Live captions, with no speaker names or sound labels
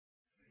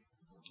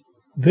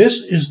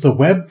This is the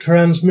web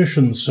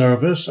transmission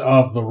service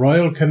of the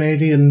Royal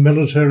Canadian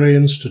Military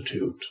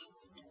Institute.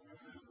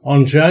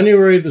 On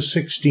January the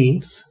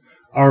 16th,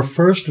 our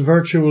first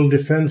virtual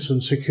Defence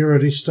and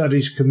Security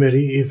Studies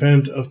Committee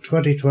event of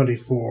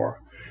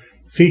 2024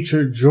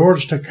 featured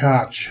George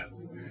Takach,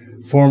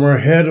 former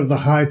head of the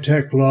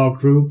high-tech law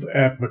group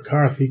at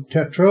McCarthy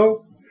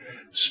Tetro,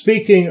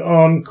 speaking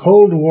on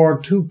Cold War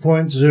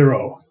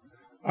 2.0,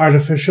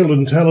 Artificial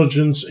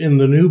Intelligence in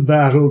the New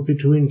Battle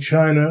Between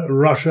China,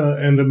 Russia,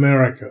 and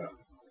America.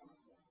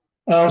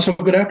 So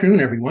good afternoon,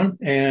 everyone,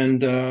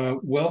 and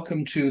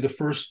welcome to the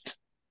first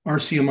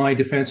RCMI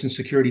Defense and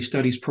Security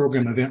Studies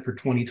Program event for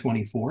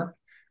 2024.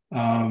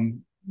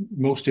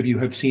 Most of you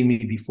have seen me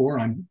before.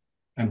 I'm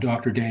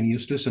Dr. Dan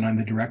Eustace, and I'm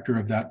the director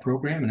of that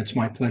program, and it's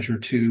my pleasure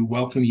to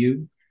welcome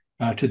you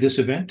to this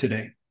event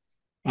today.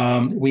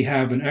 We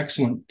have an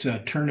excellent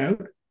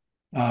turnout,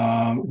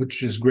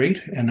 which is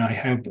great, and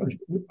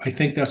I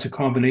think that's a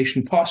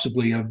combination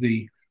possibly of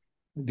the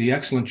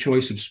excellent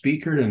choice of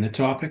speaker and the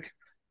topic,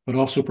 but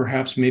also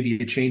perhaps maybe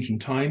a change in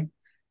time.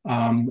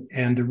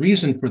 And the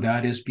reason for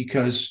that is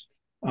because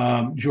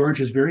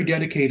George is very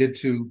dedicated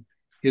to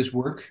his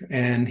work,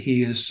 and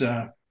he is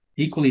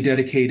equally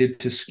dedicated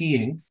to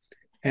skiing.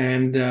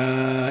 And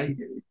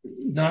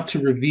not to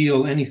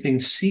reveal anything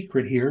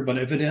secret here, but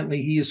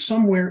evidently he is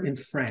somewhere in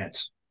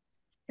France.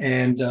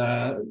 And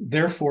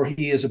therefore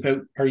he is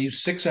about, are you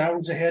 6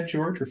 hours ahead,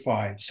 George, or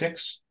 5?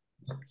 6?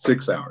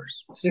 6 hours.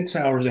 6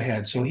 hours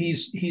ahead. So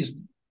he's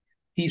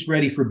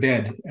ready for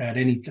bed at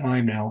any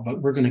time now,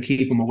 but we're going to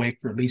keep him awake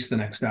for at least the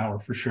next hour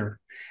for sure.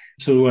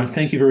 So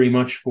thank you very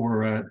much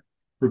for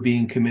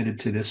being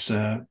committed to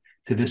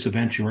this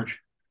event,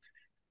 George.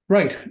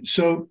 Right.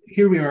 So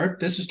here we are.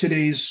 This is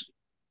today's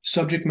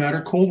subject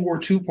matter: Cold War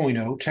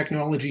 2.0,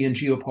 Technology and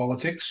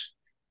Geopolitics.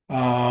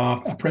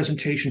 A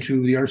presentation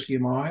to the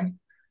RCMI.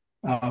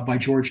 By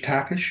George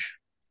Takach.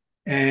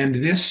 And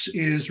this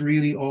is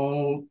really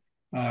all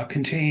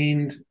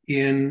contained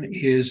in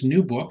his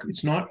new book.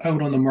 It's not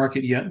out on the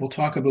market yet. We'll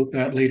talk about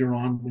that later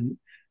on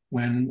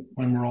when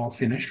we're all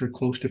finished or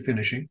close to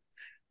finishing.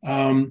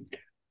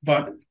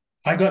 But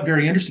I got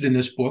very interested in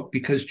this book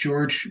because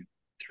George,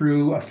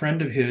 through a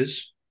friend of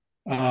his,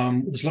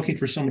 was looking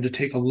for someone to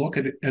take a look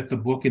at the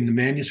book in the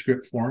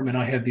manuscript form, and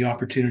I had the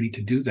opportunity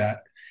to do that.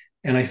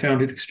 And I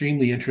found it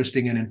extremely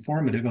interesting and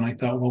informative. And I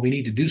thought, well, we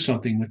need to do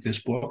something with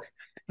this book.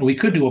 And we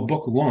could do a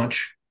book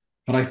launch,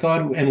 but I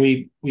thought, and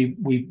we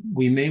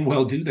may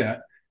well do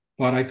that.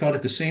 But I thought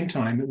at the same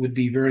time, it would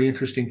be very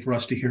interesting for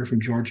us to hear from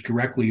George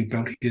directly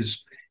about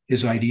his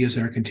ideas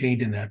that are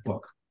contained in that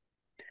book.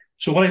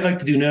 So what I'd like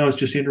to do now is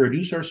just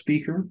introduce our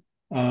speaker.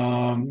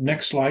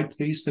 Next slide,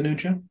 please,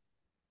 Tanuja.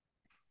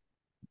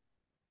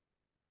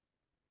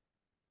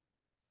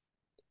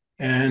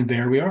 And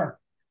there we are.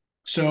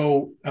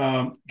 So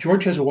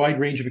George has a wide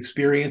range of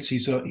experience.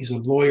 He's a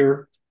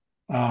lawyer.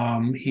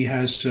 He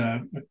has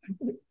an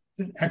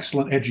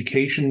excellent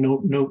education.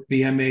 Note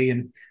the MA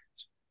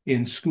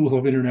in School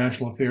of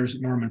International Affairs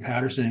at Norman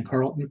Paterson in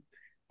Carleton.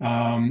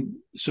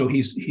 So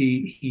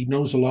he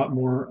knows a lot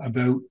more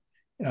about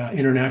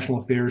international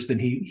affairs than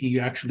he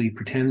actually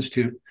pretends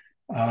to.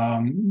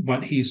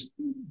 But he's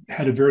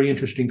had a very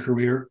interesting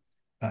career,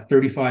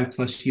 35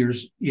 plus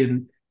years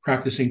in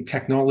practicing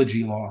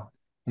technology law.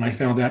 And I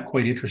found that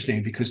quite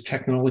interesting because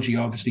technology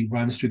obviously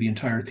runs through the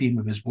entire theme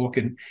of his book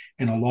and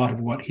a lot of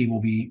what he will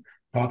be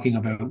talking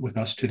about with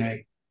us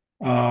today.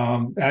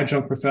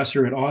 Adjunct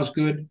professor at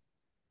Osgood.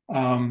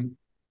 When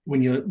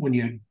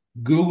you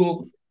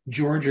Google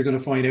George, you're going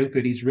to find out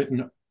that he's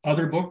written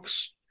other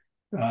books.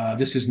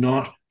 This is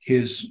not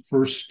his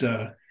first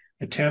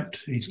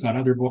attempt. He's got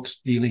other books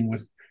dealing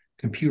with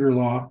computer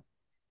law,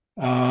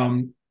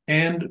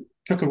 and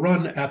took a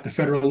run at the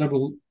Federal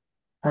Liberal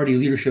Party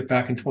leadership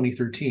back in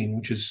 2013,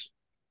 which is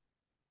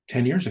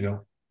 10 years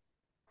ago,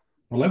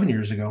 11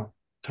 years ago.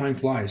 Time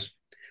flies.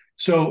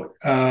 So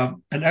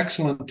an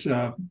excellent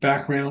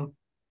background,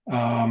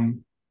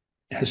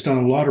 has done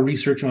a lot of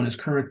research on his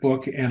current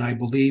book, and I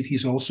believe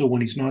he's also, when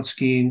he's not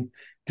skiing,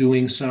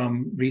 doing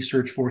some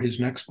research for his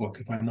next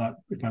book, if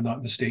I'm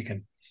not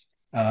mistaken.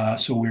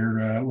 So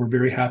we're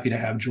very happy to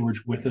have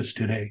George with us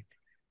today.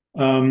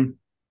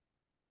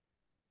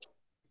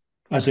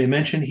 As I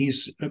mentioned,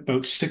 he's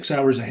about 6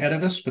 hours ahead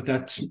of us, but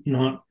that's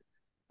not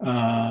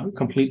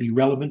completely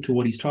relevant to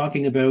what he's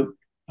talking about.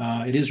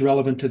 It is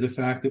relevant to the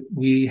fact that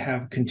we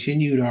have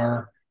continued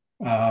our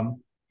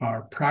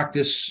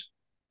practice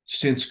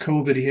since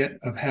COVID hit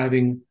of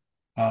having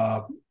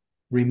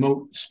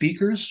remote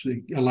speakers.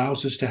 It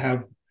allows us to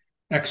have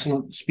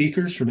excellent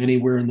speakers from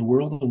anywhere in the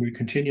world, and we're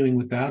continuing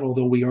with that,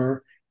 although we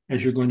are,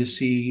 as you're going to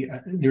see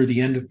near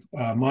the end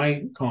of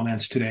my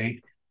comments today,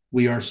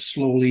 we are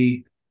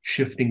slowly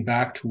shifting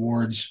back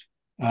towards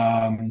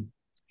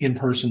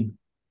in-person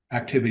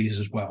activities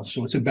as well.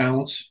 So it's a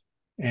balance.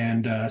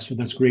 And so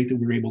that's great that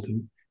we were able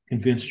to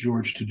convince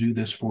George to do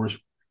this for us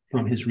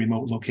from his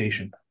remote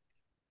location.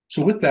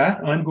 So with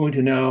that, I'm going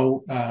to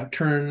now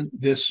turn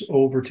this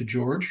over to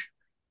George,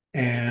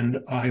 and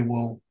I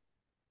will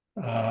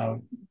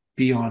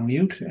be on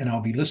mute, and I'll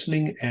be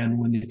listening. And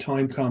when the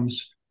time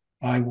comes,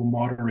 I will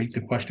moderate the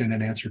question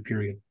and answer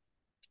period.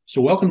 So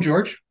welcome,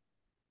 George.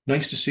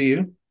 Nice to see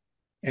you.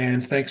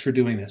 And thanks for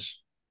doing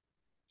this.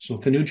 So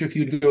Thanuja, if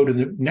you'd go to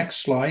the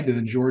next slide, and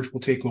then George will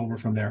take over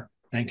from there.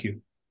 Thank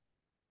you.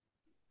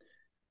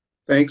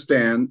 Thanks,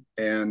 Dan.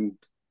 And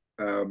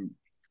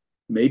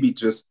maybe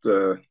just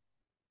a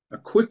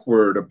quick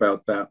word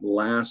about that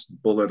last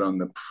bullet on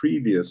the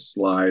previous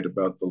slide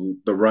about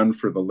the run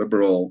for the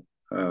liberal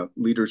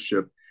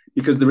leadership,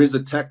 because there is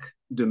a tech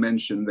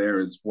dimension there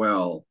as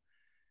well.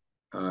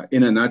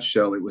 In a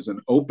nutshell, it was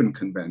an open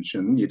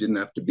convention. You didn't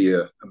have to be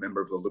a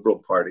member of the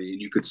Liberal Party,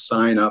 and you could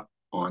sign up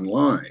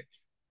online.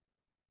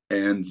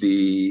 And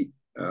the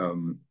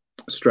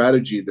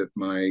strategy that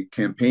my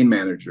campaign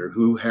manager,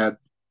 who had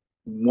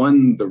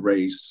won the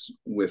race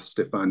with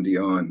Stéphane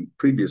Dion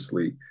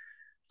previously,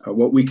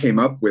 what we came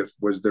up with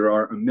was there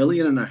are 1.5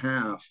 million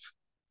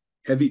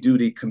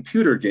heavy-duty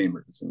computer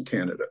gamers in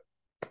Canada.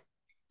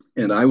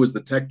 And I was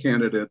the tech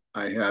candidate.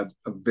 I had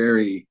a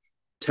very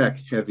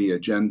tech-heavy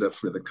agenda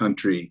for the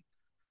country.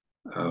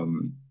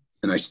 And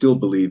I still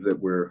believe that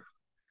we're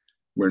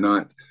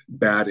not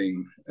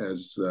batting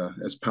as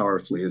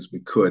powerfully as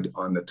we could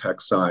on the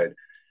tech side.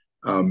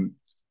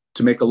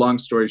 To make a long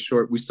story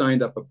short, we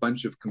signed up a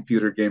bunch of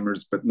computer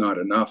gamers, but not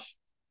enough.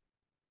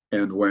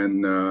 And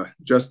when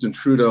Justin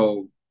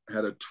Trudeau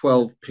had a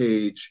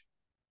 12-page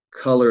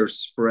color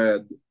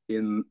spread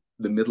in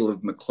the middle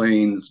of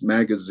Maclean's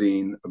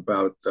magazine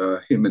about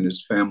him and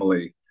his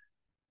family,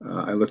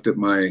 I looked at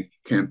my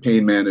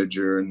campaign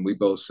manager and we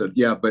both said,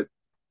 yeah, but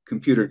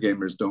computer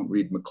gamers don't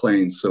read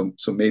Maclean, so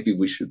maybe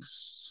we should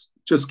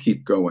just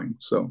keep going.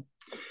 So,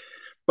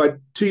 but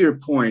to your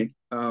point,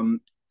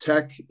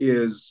 tech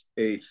is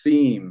a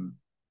theme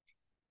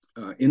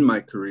in my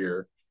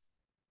career,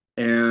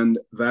 and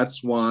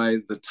that's why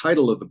the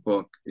title of the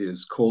book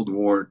is Cold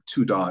War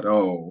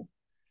 2.0,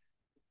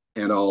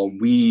 and I'll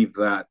weave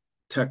that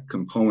tech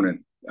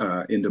component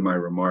into my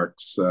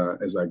remarks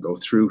as I go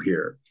through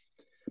here.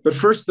 But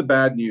first, the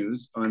bad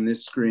news on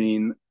this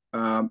screen.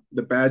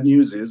 The bad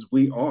news is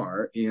we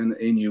are in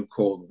a new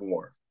Cold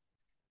War.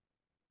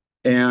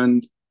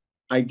 And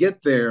I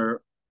get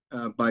there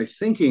by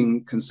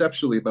thinking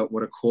conceptually about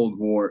what a Cold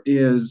War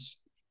is.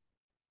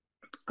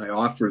 I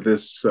offer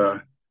this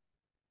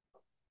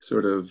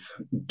sort of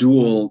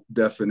dual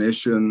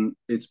definition.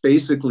 It's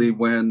basically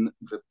when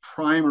the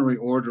primary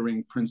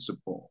ordering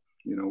principle,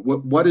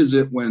 what is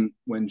it when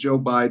Joe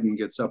Biden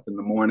gets up in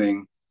the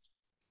morning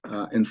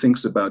and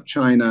thinks about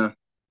China?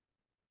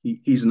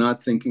 He's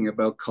not thinking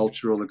about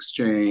cultural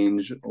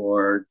exchange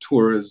or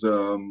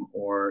tourism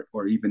or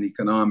even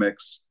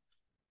economics.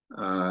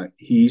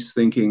 He's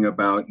thinking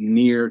about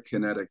near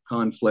kinetic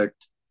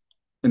conflict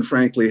and,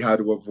 frankly, how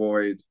to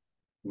avoid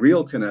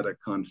real kinetic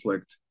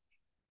conflict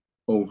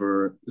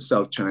over the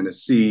South China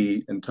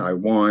Sea and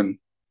Taiwan.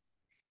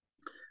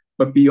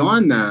 But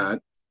beyond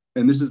that,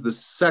 and this is the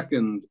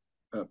second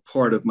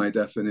part of my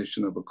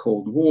definition of a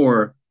Cold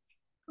War,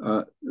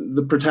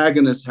 the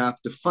protagonists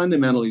have to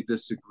fundamentally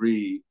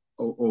disagree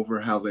over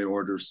how they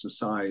order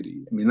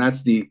society. I mean,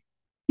 that's the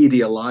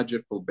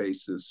ideological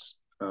basis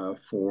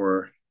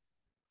for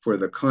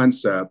the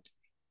concept.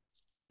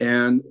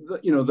 And,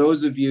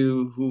 those of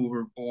you who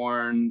were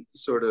born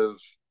sort of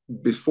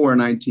before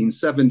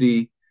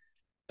 1970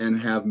 and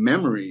have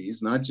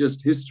memories, not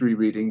just history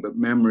reading, but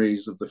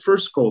memories of the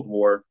first Cold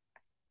War,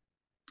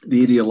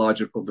 the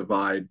ideological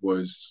divide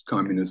was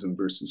communism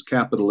versus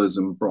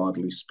capitalism,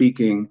 broadly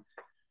speaking.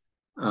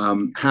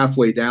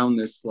 Halfway down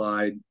this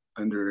slide,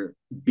 under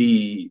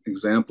B,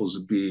 examples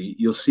of B,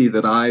 you'll see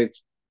that I've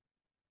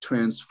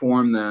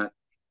transformed that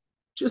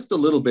just a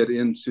little bit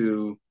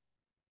into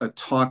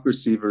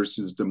autocracy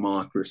versus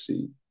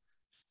democracy.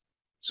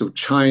 So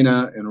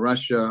China and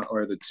Russia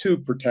are the two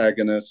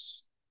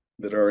protagonists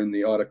that are in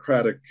the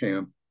autocratic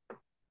camp.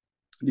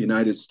 The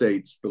United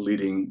States, the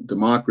leading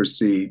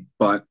democracy,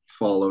 but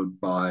followed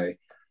by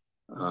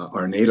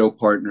our NATO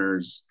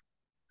partners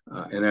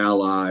and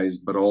allies,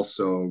 but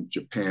also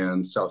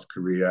Japan, South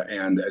Korea,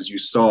 and as you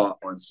saw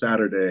on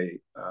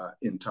Saturday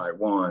in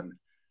Taiwan,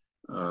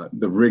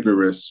 the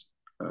rigorous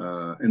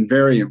and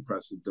very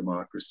impressive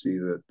democracy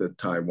that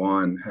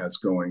Taiwan has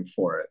going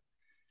for it.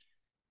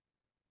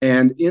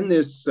 And in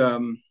this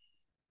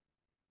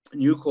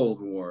new Cold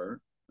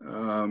War,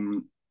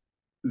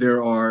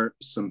 there are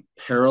some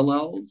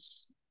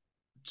parallels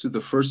to the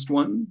first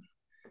one,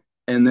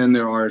 and then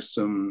there are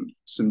some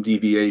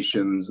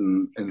deviations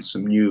and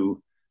some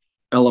new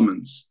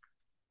elements.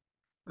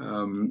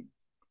 The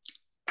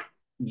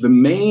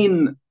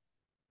main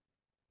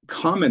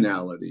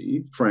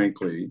commonality,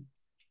 frankly,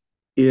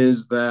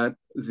 is that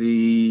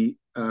the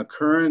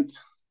current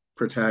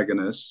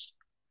protagonists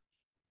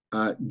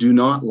do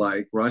not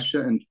like,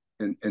 Russia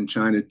and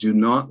China do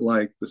not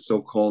like the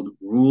so-called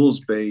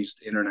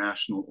rules-based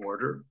international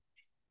order,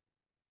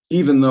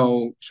 even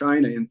though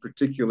China in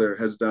particular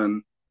has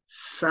done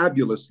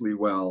fabulously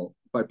well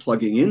by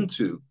plugging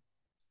into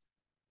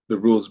the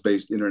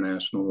rules-based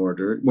international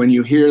order. When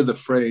you hear the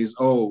phrase,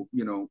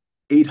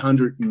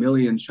 800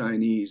 million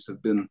Chinese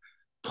have been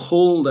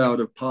pulled out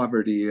of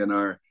poverty and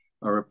are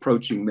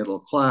approaching middle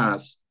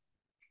class.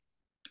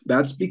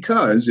 That's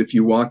because if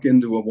you walk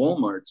into a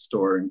Walmart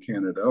store in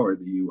Canada or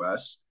the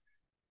US,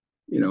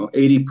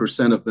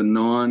 80% of the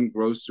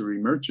non-grocery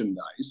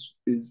merchandise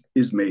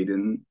is made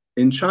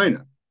in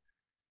China.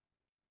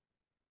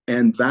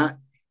 And that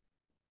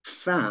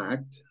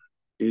fact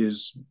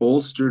is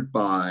bolstered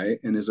by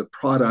and is a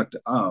product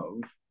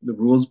of the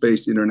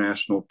rules-based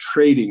international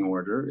trading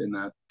order in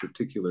that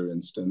particular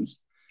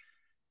instance.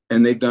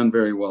 And they've done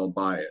very well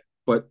by it.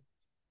 But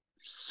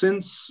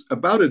since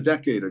about a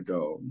decade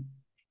ago,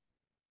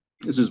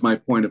 this is my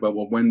point about,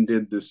 well, when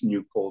did this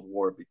new Cold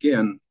War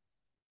begin?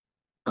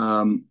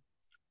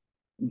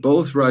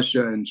 Both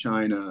Russia and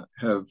China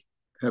have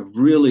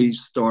really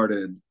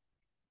started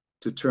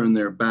to turn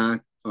their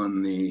back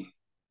on the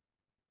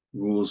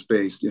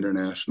rules-based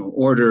international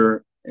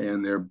order,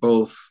 and they're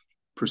both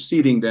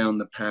proceeding down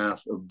the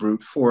path of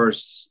brute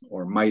force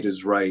or might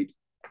is right.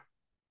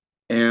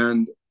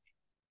 And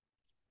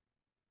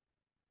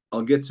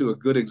I'll get to a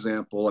good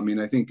example. I mean,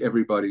 I think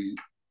everybody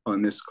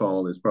on this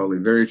call is probably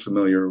very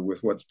familiar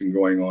with what's been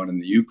going on in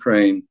the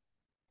Ukraine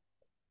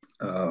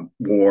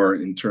war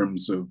in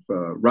terms of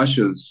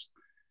Russia's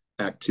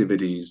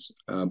activities,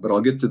 but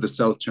I'll get to the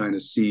South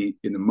China Sea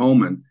in a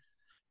moment.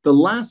 The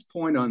last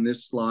point on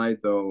this slide,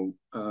 though,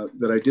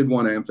 that I did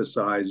want to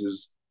emphasize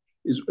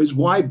is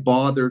why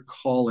bother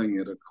calling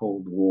it a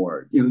Cold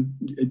War?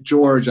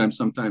 George, I'm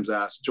sometimes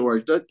asked,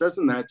 George,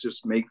 doesn't that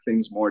just make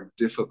things more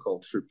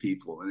difficult for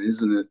people? And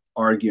isn't it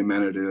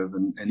argumentative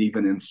and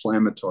even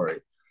inflammatory?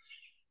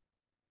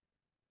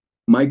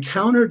 My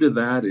counter to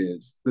that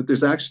is that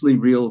there's actually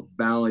real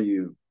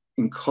value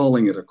in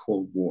calling it a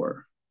Cold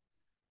War.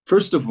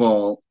 First of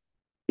all,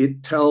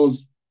 it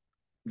tells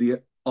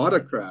the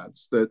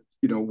autocrats that,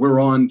 we're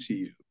on to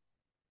you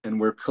and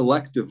we're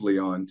collectively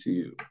on to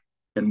you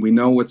and we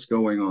know what's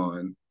going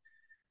on.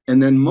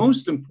 And then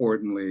most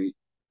importantly,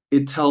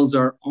 it tells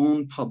our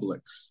own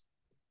publics.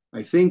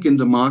 I think in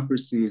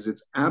democracies,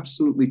 it's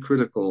absolutely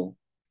critical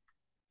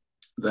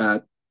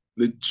that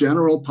the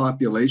general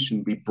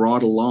population be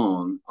brought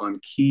along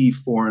on key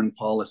foreign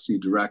policy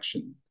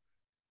direction.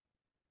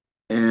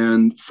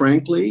 And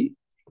frankly,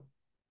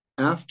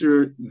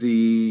 after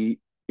the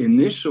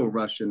initial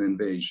Russian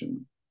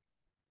invasion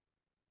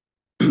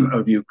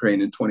of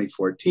Ukraine in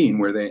 2014,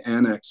 where they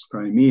annexed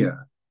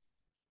Crimea,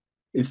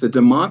 if the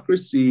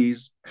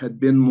democracies had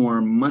been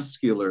more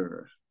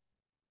muscular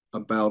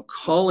about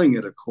calling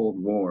it a Cold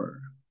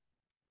War,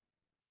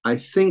 I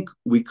think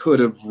we could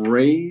have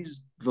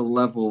raised the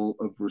level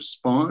of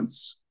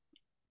response.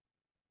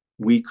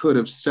 We could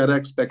have set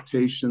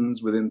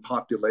expectations within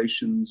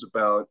populations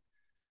about,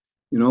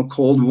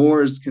 Cold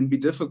Wars can be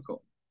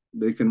difficult.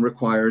 They can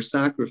require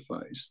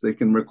sacrifice. They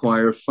can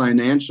require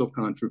financial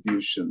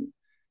contribution,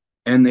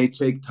 and they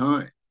take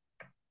time.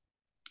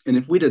 And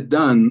if we'd have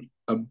done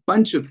a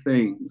bunch of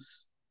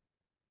things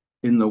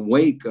in the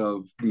wake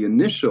of the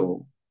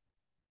initial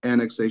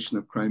annexation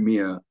of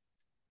Crimea,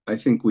 I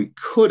think we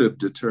could have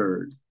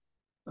deterred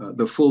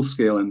the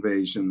full-scale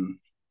invasion,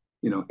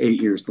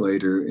 8 years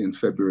later in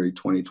February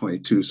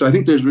 2022. So I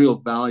think there's real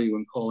value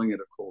in calling it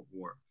a Cold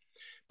War.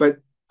 But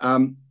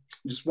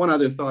just one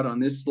other thought on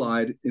this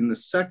slide. In the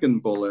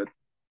second bullet,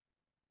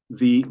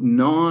 the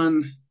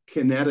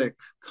non-kinetic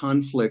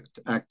conflict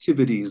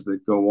activities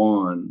that go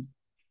on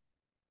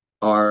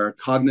are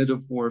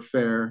cognitive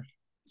warfare,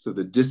 so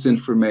the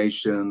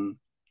disinformation,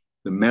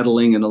 the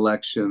meddling in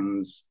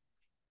elections,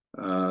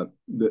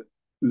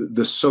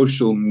 the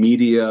social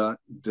media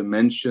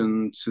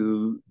dimension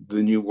to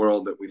the new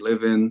world that we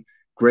live in,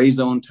 gray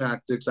zone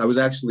tactics. I was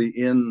actually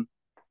in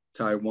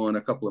Taiwan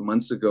a couple of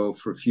months ago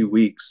for a few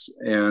weeks,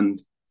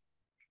 and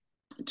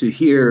to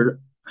hear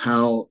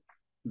how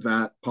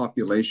that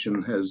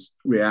population has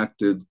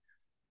reacted,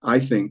 I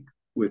think,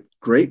 with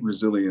great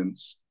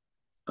resilience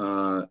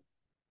to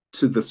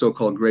the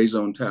so-called gray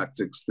zone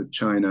tactics that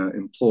China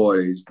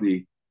employs,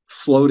 the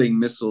floating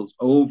missiles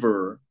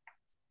over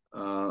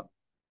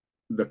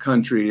the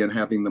country and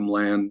having them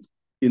land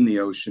in the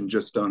ocean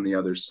just on the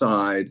other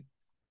side,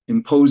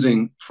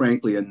 imposing,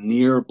 frankly, a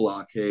near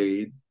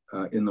blockade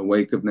in the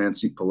wake of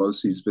Nancy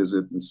Pelosi's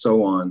visit and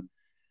so on.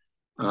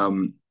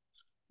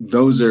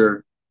 Those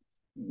are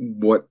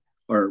what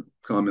are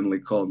commonly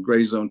called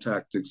gray zone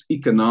tactics.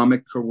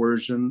 Economic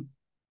coercion,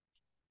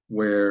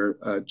 where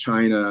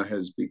China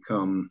has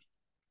become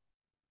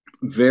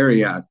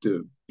very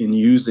active in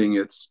using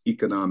its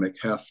economic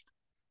heft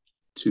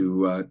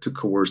to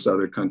coerce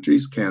other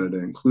countries, Canada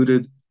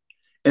included.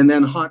 And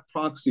then hot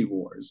proxy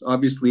wars.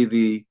 Obviously,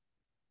 the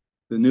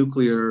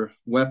nuclear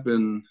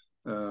weapon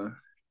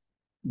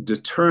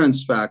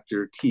deterrence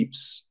factor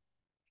keeps,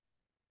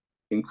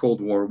 in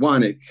Cold War I,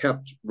 it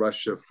kept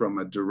Russia from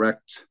a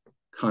direct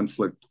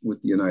conflict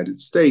with the United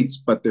States,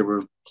 but there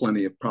were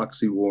plenty of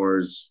proxy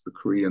wars, the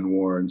Korean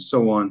War, and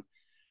so on.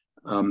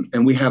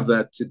 And we have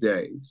that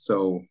today.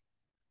 So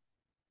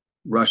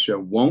Russia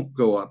won't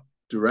go up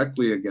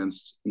directly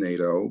against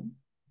NATO,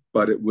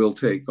 but it will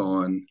take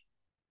on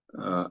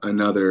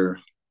another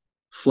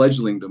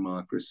fledgling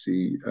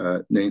democracy,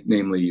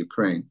 namely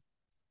Ukraine.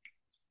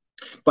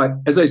 But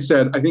as I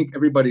said, I think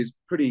everybody's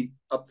pretty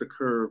up the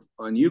curve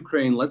on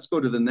Ukraine. Let's go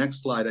to the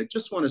next slide. I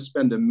just want to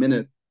spend a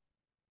minute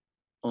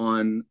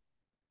on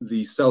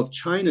the South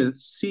China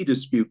Sea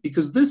dispute,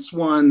 because this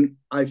one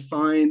I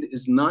find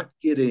is not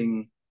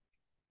getting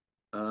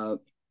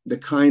the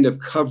kind of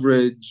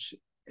coverage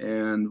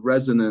and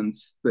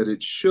resonance that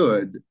it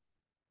should.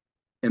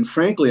 And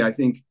frankly, I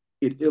think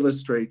it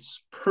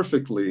illustrates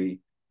perfectly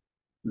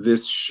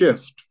this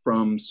shift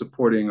from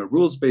supporting a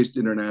rules-based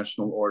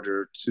international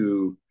order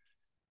to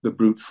the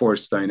brute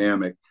force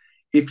dynamic.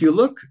 If you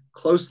look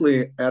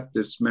closely at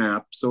this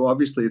map, so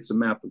obviously it's a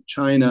map of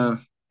China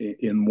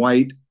in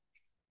white,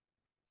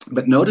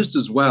 but notice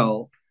as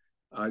well,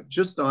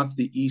 just off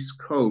the east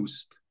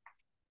coast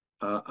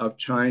of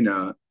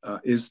China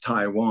is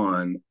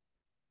Taiwan,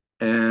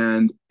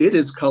 and it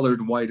is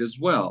colored white as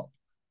well.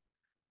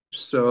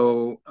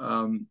 So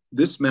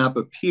this map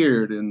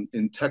appeared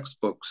in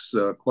textbooks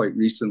quite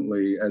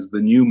recently as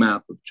the new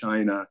map of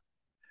China,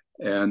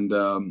 and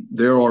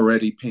they're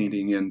already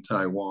painting in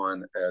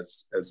Taiwan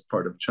as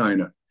part of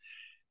China.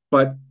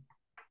 But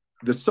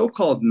the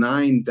so-called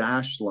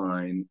 9-dash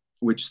line,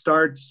 which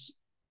starts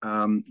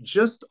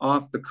just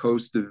off the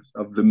coast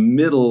of the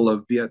middle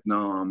of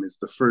Vietnam, is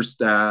the first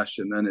dash,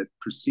 and then it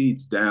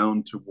proceeds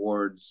down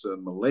towards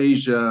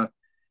Malaysia,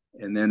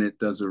 and then it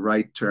does a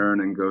right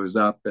turn and goes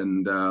up,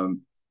 and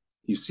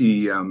you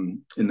see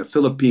in the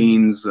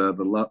Philippines,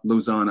 the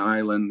Luzon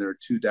Island, there are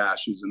 2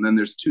 dashes, and then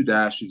there's 2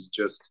 dashes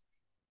just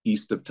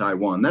east of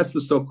Taiwan. That's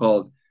the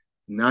so-called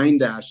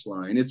 9-dash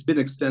line. It's been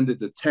extended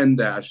to 10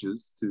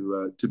 dashes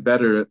to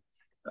better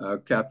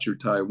capture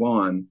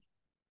Taiwan.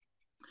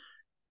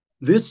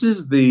 This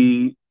is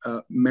the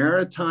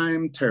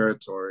maritime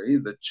territory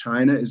that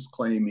China is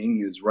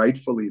claiming is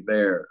rightfully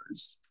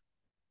theirs.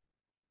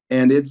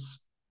 And it's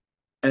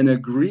an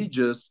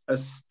egregious,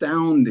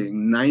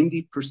 astounding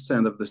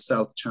 90% of the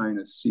South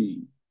China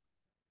Sea.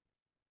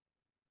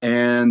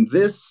 And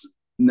this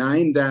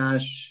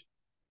 9-dash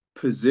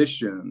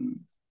position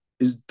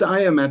is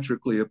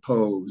diametrically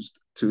opposed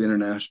to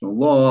international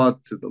law,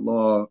 to the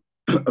law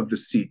of the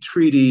Sea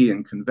Treaty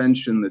and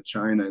Convention that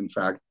China, in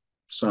fact,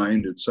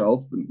 signed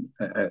itself,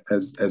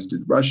 as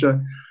did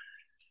Russia.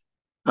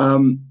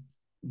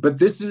 But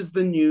this is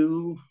the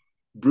new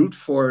brute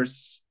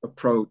force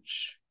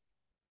approach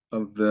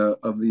of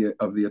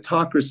the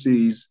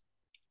autocracies.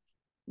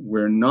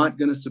 We're not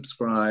going to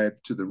subscribe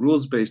to the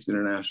rules-based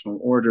international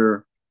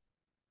order.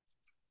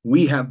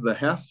 We have the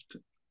heft.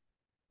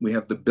 We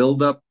have the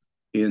buildup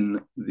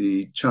in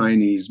the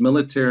Chinese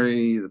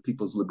military, the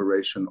People's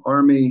Liberation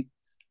Army,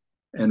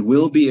 and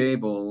we'll be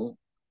able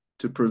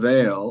to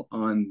prevail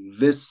on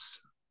this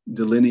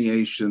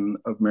delineation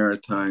of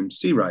maritime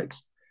sea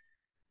rights.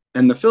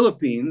 And the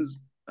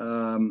Philippines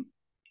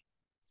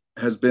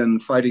has been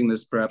fighting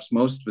this perhaps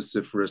most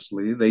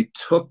vociferously. They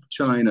took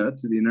China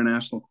to the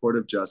International Court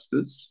of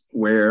Justice,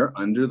 where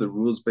under the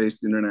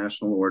rules-based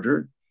international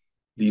order,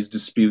 these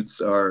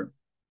disputes are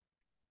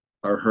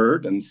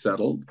heard and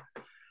settled.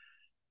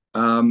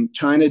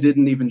 China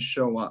didn't even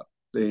show up.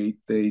 They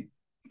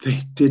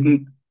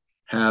didn't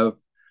have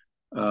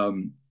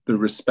the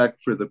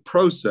respect for the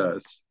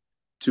process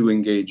to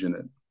engage in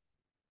it.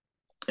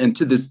 And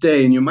to this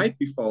day, and you might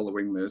be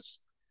following this,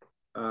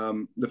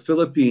 the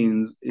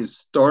Philippines is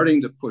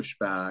starting to push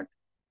back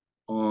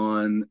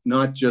on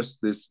not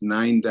just this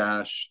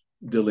 9-dash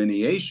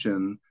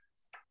delineation,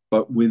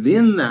 but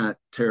within that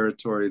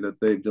territory that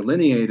they've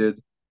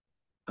delineated,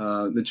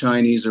 the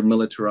Chinese are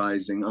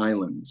militarizing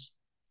islands.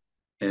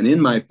 And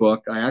in my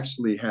book, I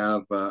actually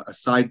have a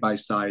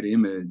side-by-side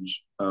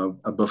image of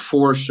a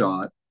before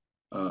shot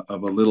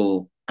of a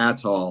little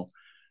atoll,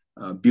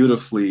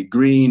 beautifully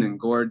green and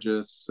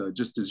gorgeous,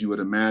 just as you would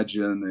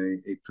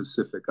imagine a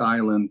Pacific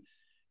island.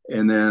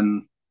 And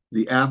then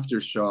the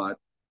after shot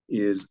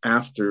is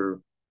after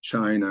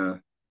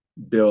China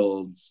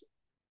builds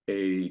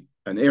an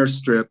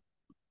airstrip,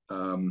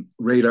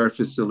 radar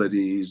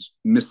facilities,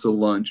 missile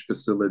launch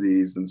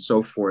facilities, and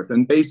so forth,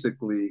 and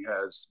basically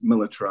has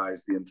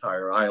militarized the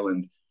entire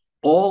island,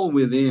 all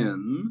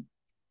within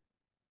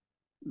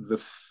the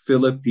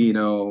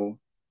Filipino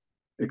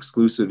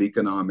exclusive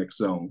economic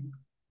zone.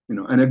 You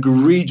know, an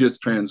egregious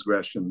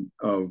transgression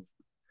of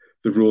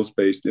the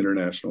rules-based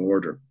international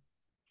order.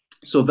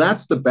 So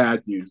that's the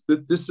bad news.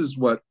 This is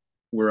what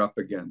we're up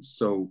against.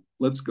 So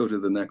let's go to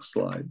the next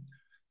slide.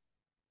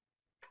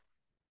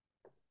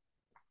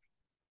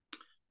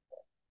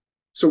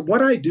 So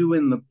what I do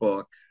in the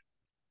book,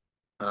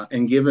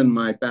 and given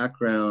my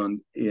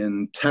background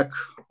in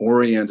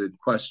tech-oriented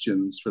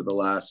questions for the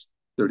last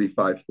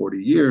 35, 40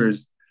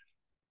 years,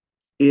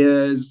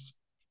 is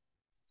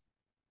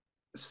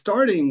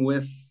starting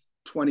with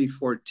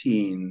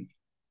 2014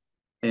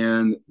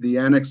 and the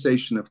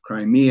annexation of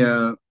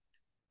Crimea,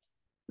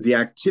 the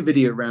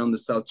activity around the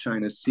South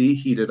China Sea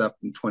heated up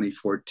in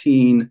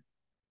 2014.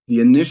 The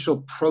initial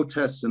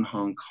protests in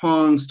Hong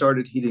Kong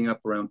started heating up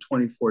around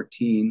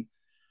 2014.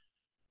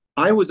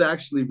 I was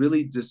actually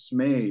really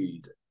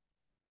dismayed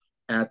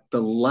at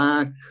the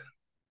lack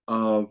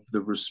of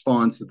the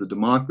response of the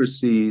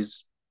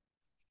democracies.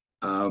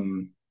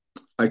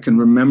 I can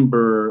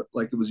remember,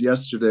 like it was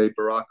yesterday,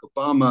 Barack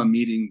Obama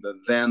meeting the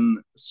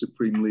then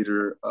supreme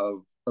leader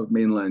of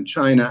mainland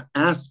China,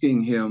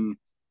 asking him,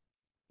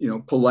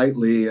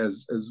 politely,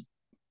 as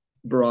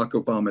Barack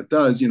Obama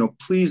does,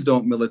 please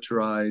don't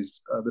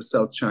militarize the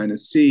South China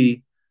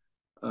Sea.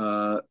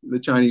 The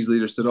Chinese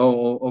leader said,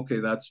 "Oh, okay,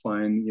 that's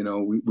fine.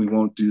 We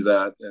won't do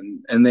that."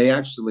 And they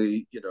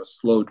actually,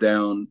 slowed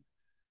down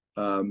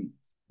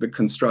the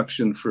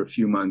construction for a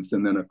few months,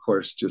 and then, of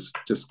course, just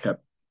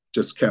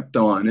kept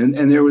on.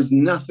 And there was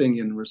nothing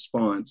in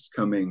response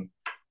coming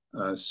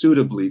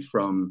suitably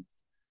from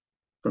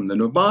the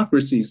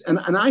democracies.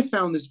 And I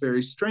found this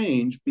very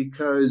strange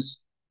because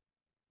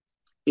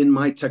in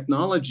my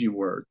technology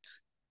work,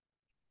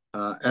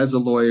 as a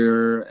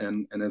lawyer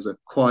and as a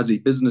quasi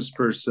business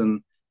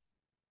person,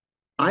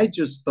 I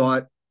just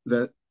thought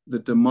that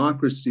the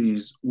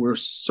democracies were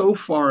so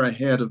far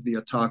ahead of the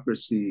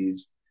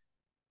autocracies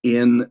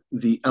in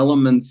the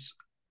elements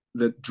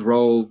that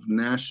drove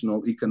national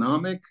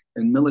economic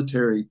and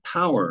military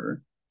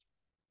power,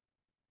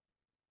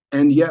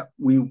 and yet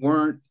we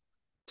weren't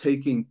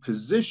taking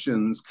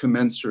positions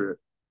commensurate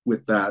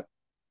with that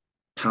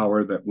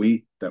power that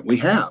we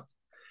have.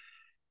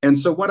 And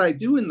so what I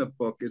do in the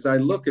book is I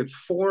look at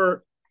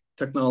 4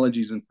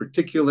 technologies in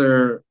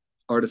particular: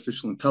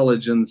 artificial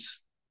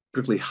intelligence,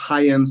 particularly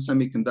high-end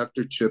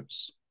semiconductor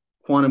chips,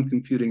 quantum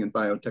computing, and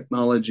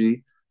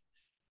biotechnology.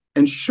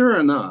 And sure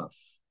enough,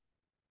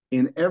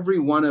 in every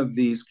one of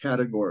these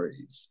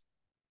categories,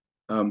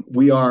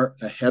 we are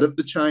ahead of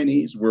the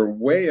Chinese. We're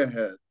way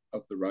ahead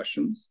of the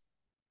Russians.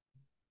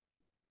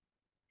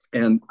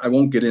 And I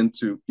won't get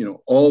into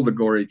all the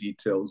gory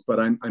details, but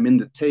I'm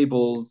into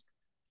tables.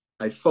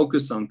 I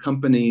focus on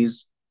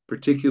companies,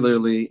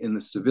 particularly in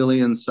the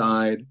civilian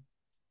side,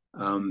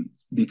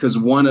 because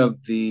one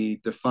of the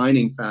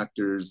defining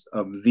factors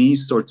of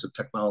these sorts of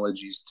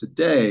technologies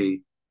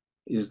today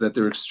is that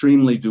they're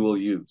extremely dual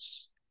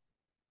use.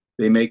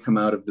 They may come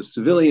out of the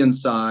civilian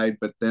side,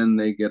 but then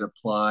they get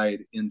applied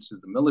into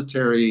the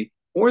military,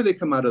 or they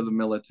come out of the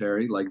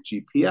military, like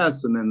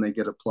GPS, and then they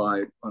get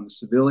applied on the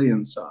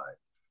civilian side.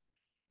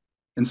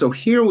 And so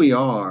here we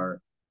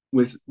are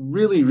with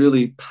really,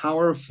 really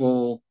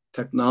powerful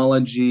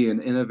technology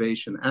and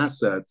innovation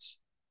assets,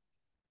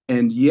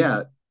 and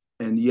yet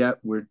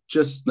we're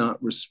just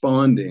not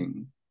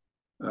responding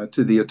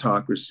to the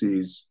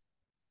autocracies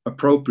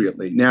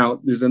appropriately. Now,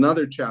 there's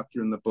another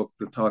chapter in the book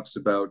that talks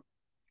about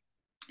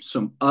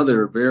some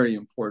other very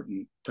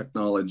important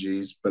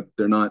technologies, but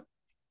they're not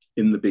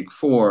in the big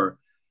 4.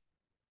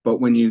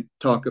 But when you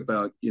talk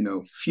about,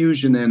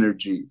 fusion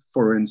energy,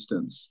 for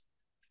instance,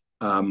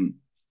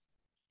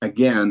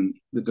 again,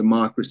 the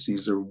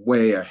democracies are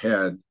way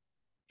ahead,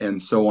 and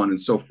so on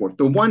and so forth.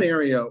 The one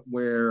area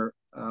where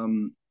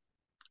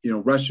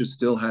Russia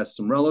still has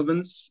some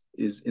relevance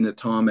is in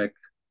atomic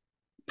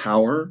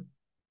power.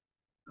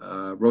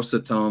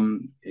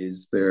 Rosatom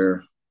is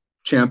their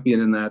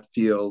champion in that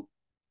field.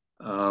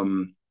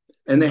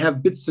 And they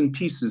have bits and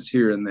pieces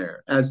here and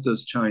there, as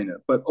does China.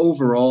 But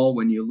overall,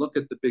 when you look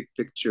at the big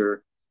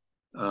picture,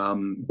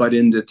 but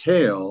in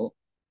detail,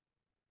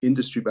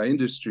 industry by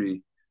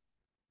industry,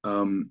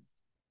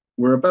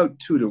 we're about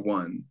 2 to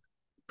 1,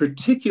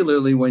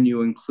 particularly when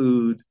you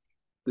include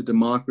the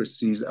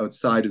democracies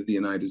outside of the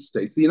United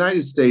States. The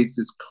United States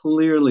is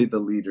clearly the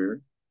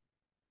leader,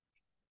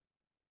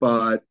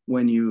 but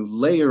when you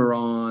layer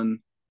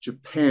on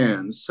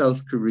Japan,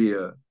 South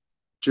Korea,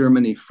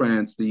 Germany,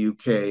 France, the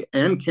UK,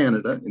 and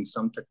Canada in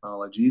some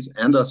technologies,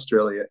 and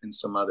Australia in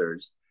some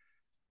others,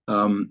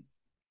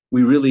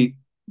 we really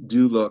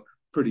do look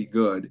pretty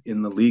good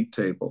in the league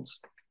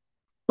tables.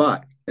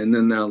 But, and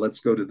then now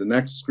let's go to the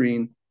next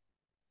screen.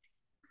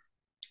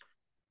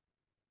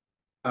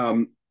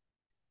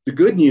 The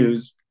good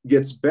news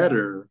gets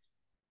better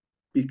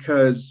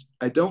because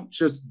I don't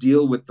just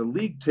deal with the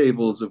league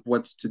tables of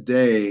what's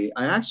today.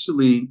 I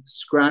actually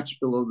scratch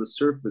below the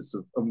surface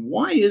of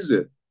why is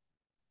it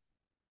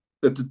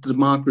that the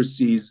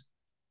democracies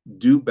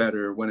do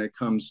better when it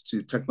comes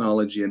to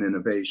technology and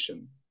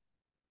innovation.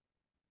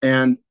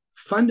 And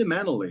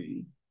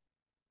fundamentally,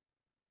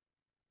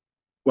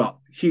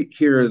 well,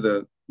 here are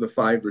the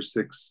 5 or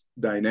 6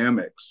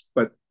 dynamics,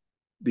 but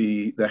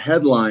the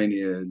headline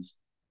is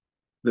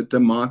that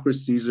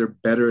democracies are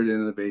better at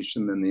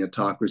innovation than the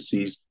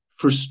autocracies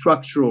for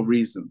structural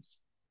reasons.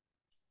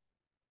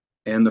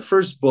 And the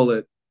first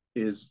bullet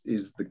is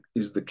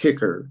the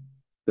kicker,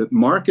 that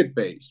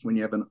market-based, when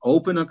you have an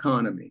open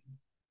economy,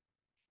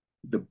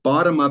 the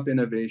bottom-up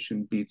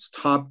innovation beats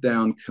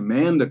top-down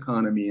command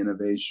economy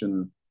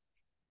innovation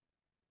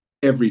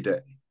every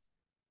day.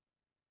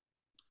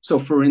 So,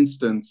 for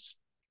instance,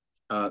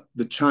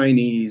 the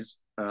Chinese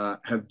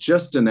have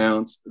just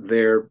announced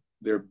their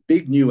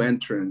big new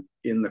entrant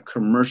in the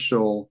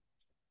commercial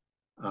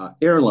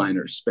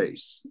airliner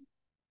space.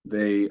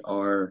 They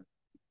are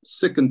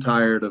sick and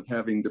tired of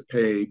having to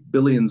pay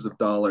billions of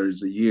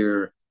dollars a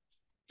year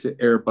to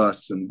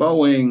Airbus and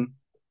Boeing.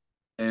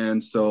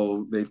 And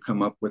so they've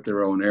come up with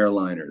their own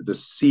airliner, the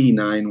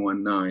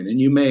C919.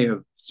 And you may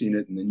have seen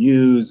it in the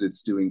news.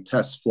 It's doing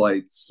test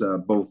flights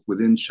both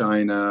within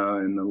China.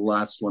 And the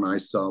last one I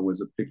saw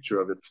was a picture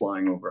of it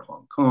flying over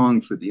Hong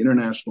Kong for the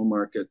international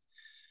market.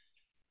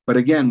 But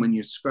again, when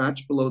you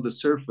scratch below the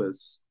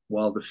surface,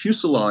 while the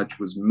fuselage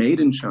was made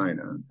in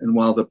China and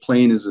while the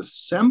plane is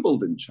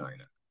assembled in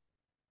China,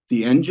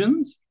 the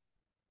engines,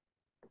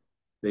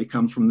 they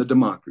come from the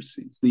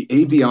democracies. The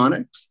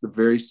avionics, the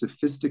very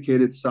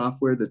sophisticated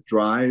software that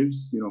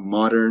drives,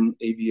 modern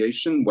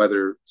aviation,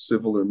 whether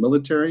civil or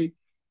military,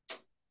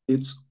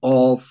 it's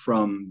all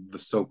from the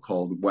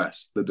so-called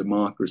West, the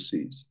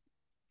democracies.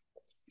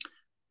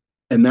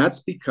 And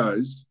that's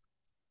because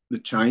the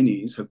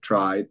Chinese have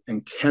tried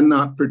and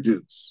cannot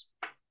produce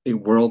a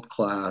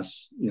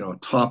world-class,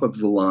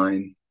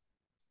 top-of-the-line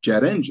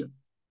jet engine.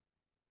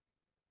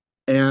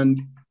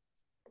 And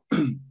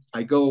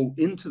I go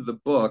into the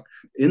book,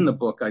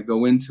 I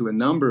go into a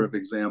number of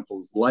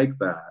examples like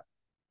that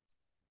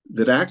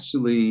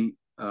actually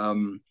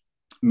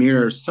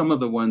mirror some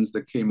of the ones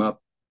that came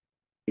up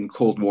in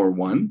Cold War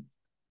I.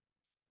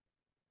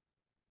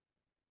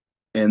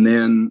 And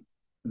then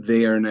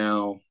they are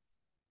now,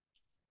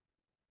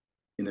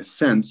 in a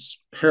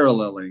sense,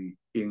 paralleling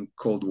in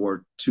Cold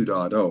War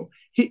 2.0.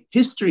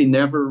 History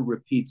never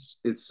repeats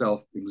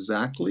itself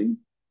exactly.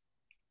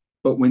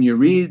 But when you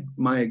read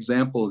my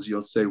examples,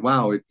 you'll say,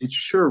 wow, it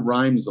sure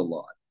rhymes a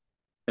lot.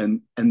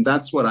 And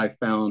that's what I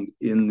found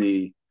in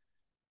the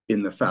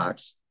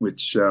facts,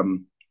 which,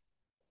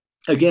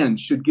 again,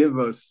 should give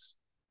us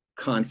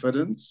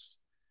confidence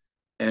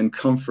and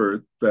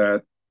comfort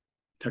that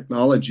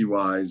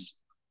technology-wise,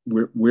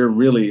 we're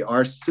really,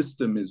 our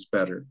system is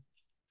better.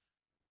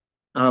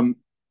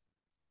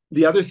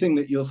 The other thing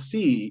that you'll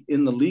see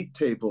in the league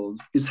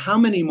tables is how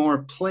many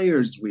more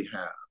players we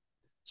have.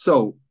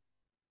 So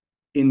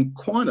in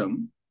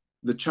quantum,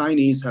 the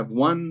Chinese have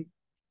one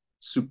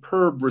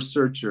superb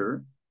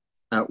researcher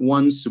at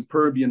one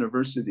superb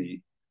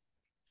university,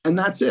 and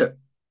that's it,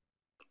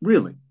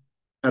 really,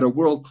 at a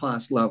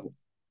world-class level.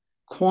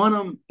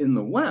 Quantum in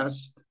the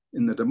West,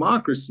 in the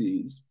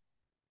democracies,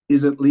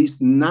 is at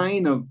least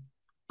 9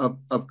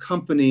 of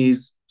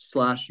companies /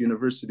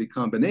 university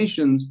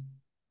combinations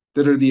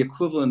that are the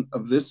equivalent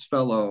of this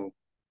fellow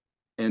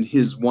and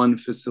his one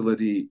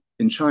facility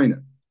in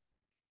China.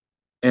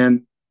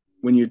 And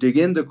when you dig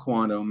into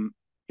quantum,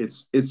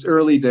 it's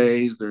early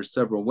days. There are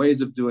several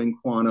ways of doing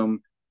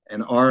quantum,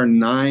 and our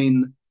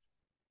 9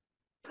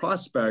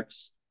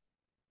 prospects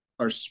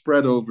are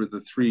spread over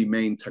the 3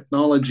 main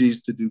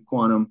technologies to do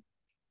quantum,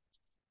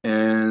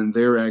 and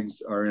their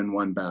eggs are in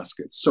one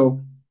basket.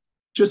 So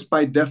just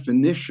by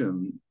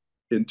definition,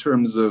 in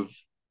terms of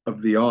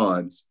the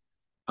odds,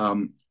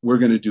 we're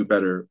going to do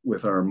better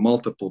with our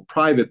multiple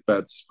private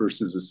bets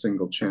versus a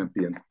single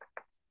champion.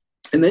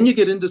 And then you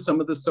get into some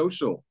of the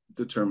social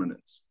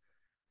determinants.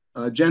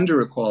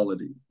 Gender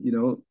equality,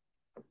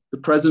 the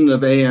president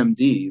of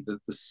AMD, the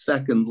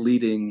second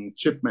leading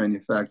chip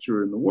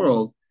manufacturer in the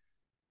world,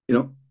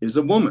 is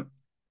a woman.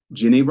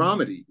 Ginny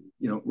Rometty,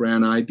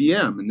 ran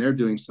IBM, and they're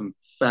doing some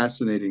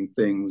fascinating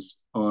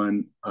things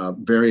on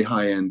very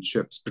high-end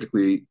chips,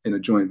 particularly in a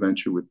joint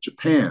venture with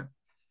Japan.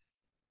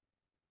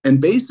 And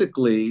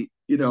basically,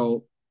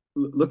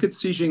 look at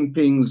Xi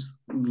Jinping's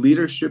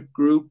leadership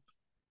group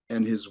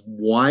and his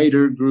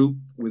wider group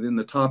within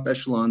the top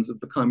echelons of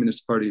the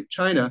Communist Party of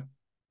China,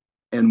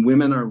 and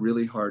women are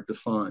really hard to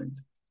find.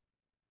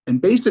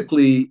 And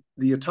basically,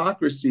 the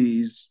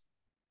autocracies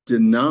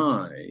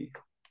deny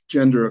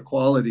gender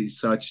equality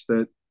such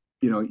that,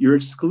 you're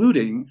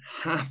excluding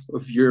half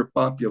of your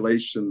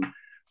population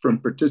from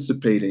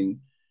participating.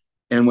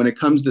 And when it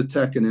comes to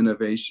tech and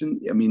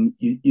innovation, I mean,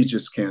 you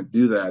just can't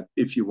do that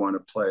if you want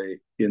to play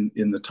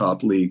in the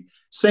top league.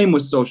 Same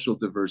with social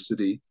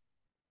diversity.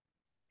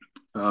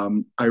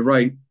 I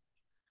write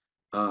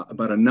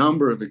about a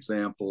number of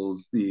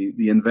examples,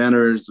 the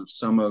inventors of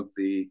some of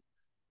the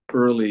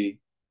early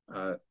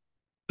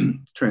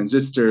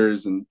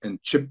transistors and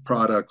chip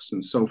products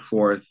and so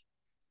forth.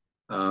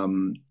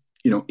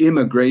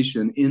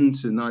 Immigration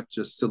into not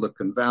just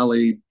Silicon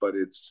Valley, but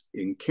it's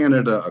in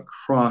Canada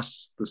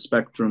across the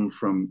spectrum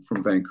from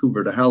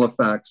Vancouver to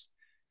Halifax,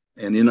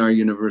 and in our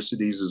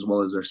universities as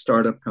well as our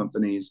startup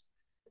companies.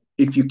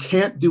 If you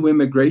can't do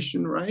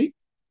immigration right,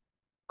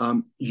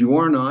 you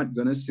are not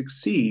going to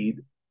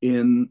succeed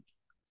in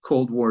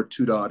Cold War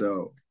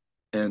 2.0.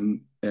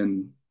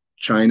 And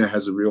China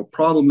has a real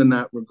problem in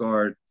that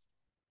regard.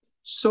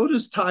 So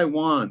does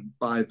Taiwan,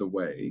 by the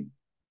way,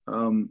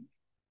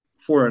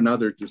 for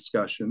another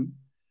discussion.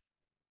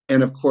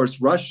 And of course,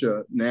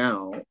 Russia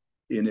now,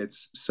 in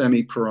its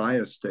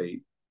semi-pariah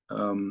state,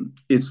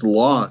 it's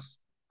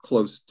lost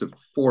close to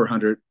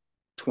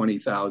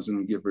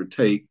 420,000, give or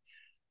take,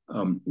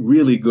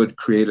 really good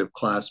creative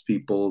class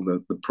people,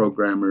 the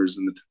programmers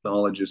and the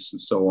technologists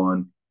and so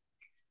on.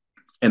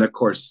 And of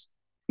course,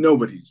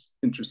 nobody's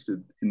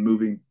interested in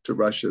moving to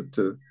Russia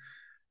to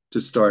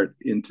start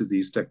into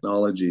these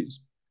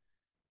technologies.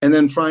 And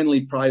then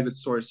finally, private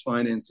source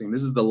financing.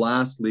 This is the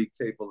last league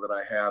table that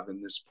I have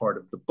in this part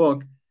of the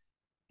book.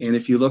 And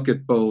if you look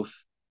at both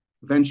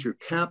venture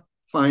cap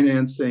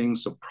financing,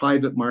 so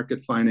private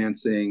market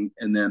financing,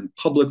 and then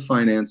public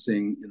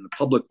financing in the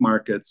public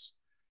markets,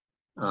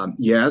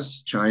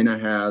 yes, China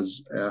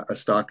has a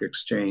stock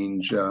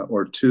exchange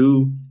or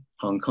two.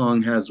 Hong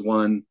Kong has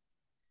one.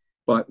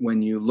 But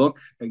when you look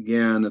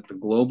again at the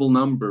global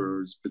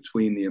numbers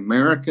between the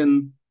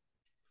American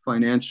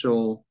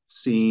financial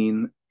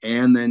scene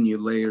and then you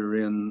layer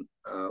in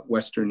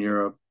Western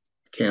Europe,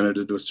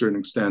 Canada to a certain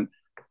extent,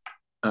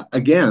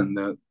 again,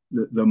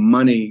 the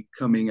money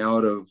coming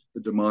out of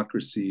the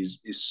democracies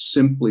is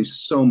simply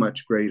so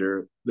much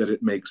greater that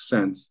it makes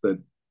sense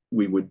that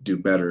we would do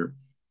better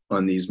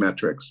on these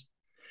metrics.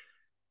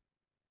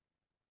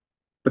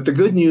 But the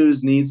good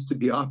news needs to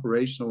be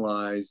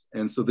operationalized.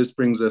 And so this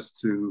brings us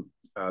to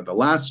the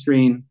last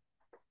screen.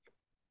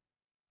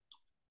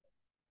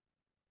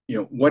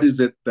 What is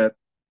it that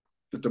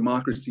the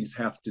democracies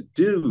have to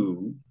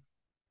do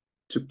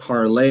to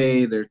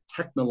parlay their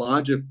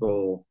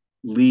technological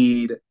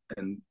lead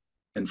and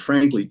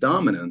frankly,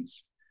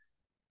 dominance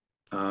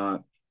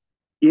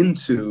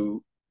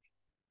into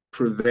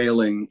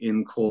prevailing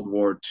in Cold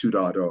War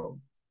 2.0?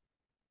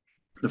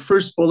 The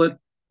first bullet,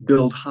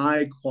 build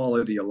high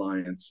quality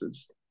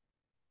alliances.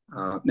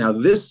 Now,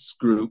 this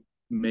group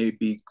may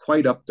be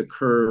quite up the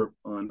curve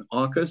on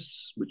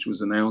AUKUS, which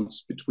was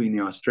announced between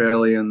the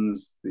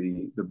Australians,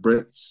 the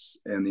Brits,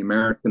 and the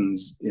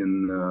Americans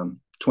in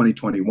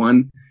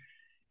 2021.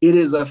 It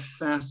is a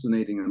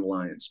fascinating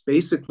alliance.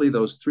 Basically,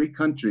 those three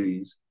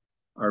countries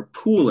are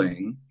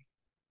pooling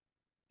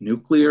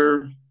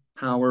nuclear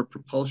power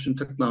propulsion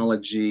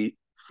technology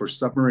for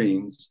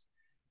submarines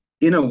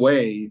in a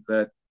way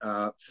that,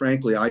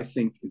 frankly, I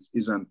think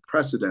is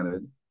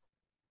unprecedented.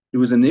 It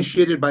was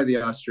initiated by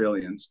the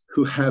Australians,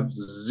 who have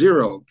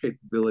zero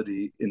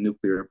capability in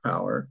nuclear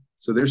power.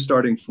 So they're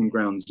starting from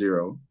ground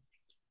zero.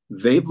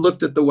 They've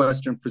looked at the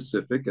Western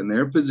Pacific and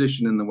their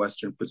position in the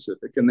Western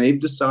Pacific, and they've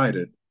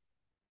decided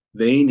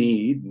they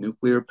need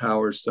nuclear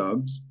power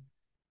subs.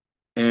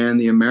 And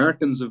the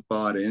Americans have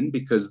bought in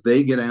because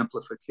they get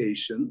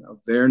amplification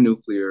of their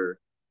nuclear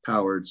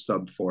powered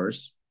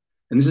subforce.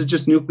 And this is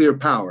just nuclear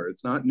power.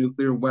 It's not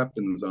nuclear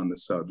weapons on the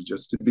subs,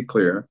 just to be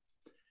clear.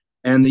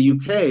 And the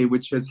UK,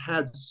 which has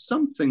had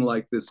something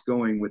like this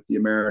going with the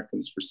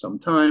Americans for some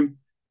time,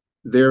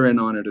 they're in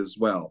on it as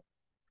well.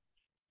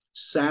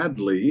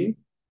 Sadly,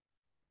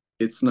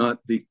 it's not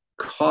the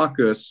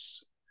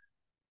caucus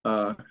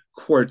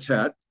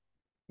quartet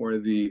or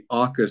the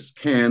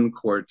AUKUS-CAN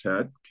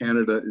quartet.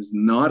 Canada is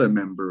not a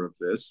member of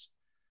this.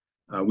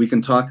 We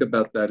can talk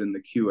about that in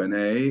the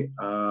Q&A,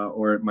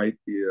 or it might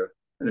be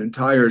an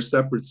entire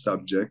separate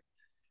subject.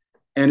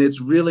 And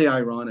it's really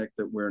ironic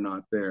that we're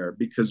not there,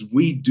 because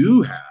we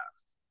do have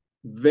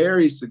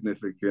very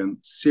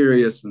significant,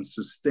 serious, and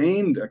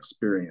sustained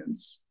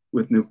experience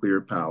with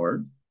nuclear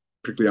power,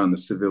 particularly on the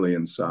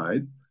civilian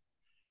side.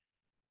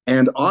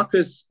 And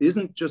AUKUS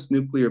isn't just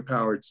nuclear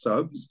powered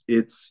subs,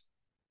 it's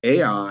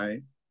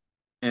AI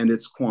and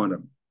it's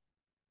quantum,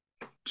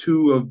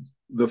 two of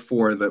the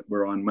four that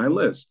were on my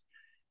list.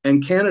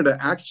 And Canada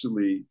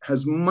actually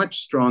has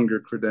much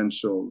stronger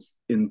credentials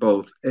in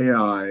both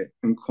AI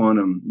and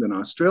quantum than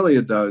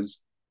Australia does.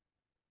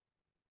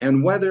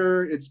 And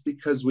whether it's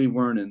because we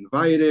weren't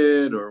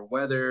invited or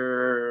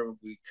whether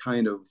we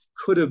kind of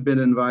could have been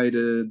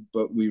invited,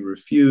 but we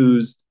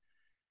refused,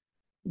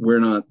 we're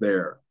not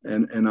there.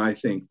 And I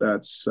think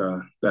that's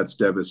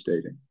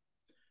devastating.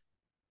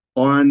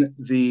 On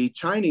the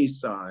Chinese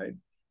side,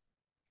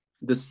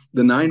 the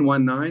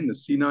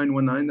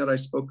C919 that I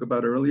spoke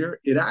about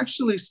earlier, it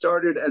actually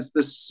started as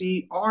the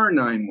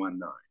CR919,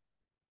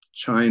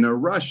 China,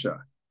 Russia,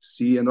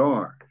 C and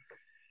R.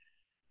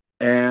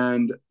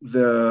 And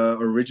the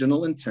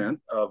original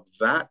intent of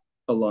that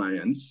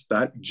alliance,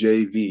 that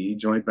JV,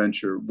 joint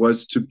venture,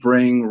 was to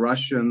bring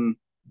Russian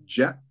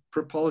jet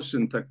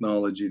propulsion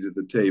technology to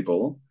the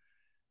table.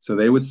 So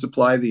they would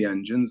supply the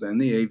engines and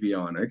the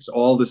avionics,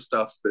 all the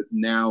stuff that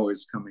now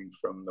is coming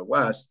from the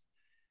West.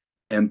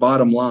 And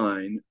bottom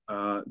line,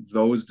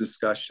 those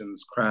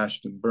discussions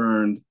crashed and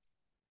burned.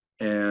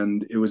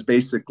 And it was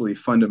basically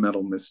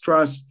fundamental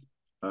mistrust.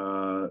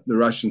 The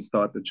Russians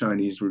thought the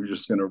Chinese were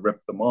just going to rip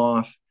them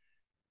off.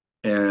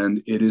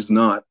 And it is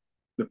not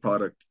the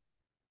product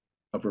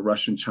of a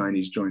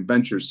Russian-Chinese joint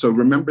venture. So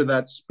remember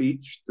that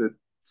speech that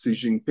Xi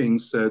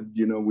Jinping said,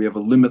 we have a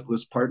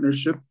limitless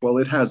partnership? Well,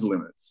 it has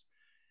limits.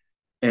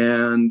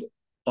 And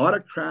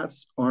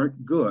autocrats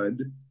aren't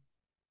good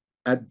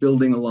at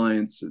building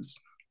alliances.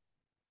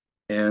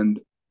 And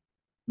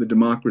the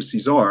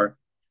democracies are,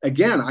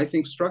 again, I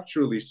think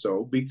structurally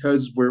so,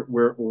 because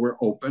we're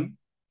open.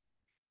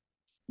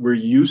 We're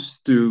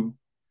used to,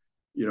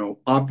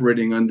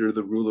 operating under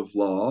the rule of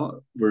law.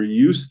 We're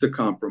used to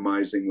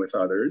compromising with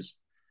others.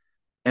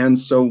 And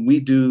so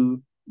we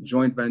do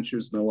joint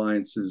ventures and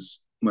alliances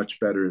much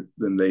better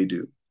than they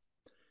do.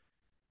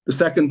 The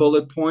second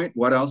bullet point,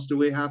 what else do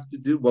we have to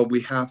do? Well,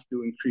 we have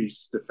to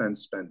increase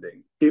defense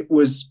spending. It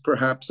was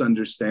perhaps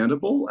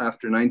understandable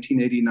after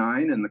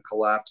 1989 and the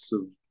collapse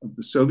of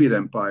the Soviet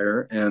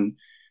Empire and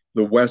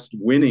the West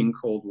winning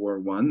Cold War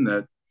I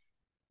that,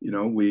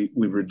 we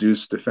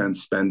reduced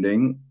defense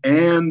spending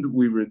and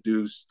we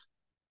reduced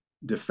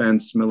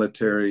defense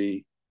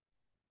military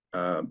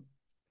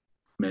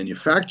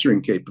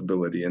manufacturing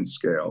capability and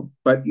scale.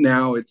 But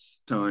now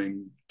it's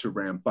time to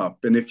ramp up.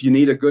 And if you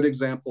need a good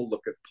example,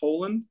 look at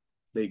Poland.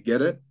 They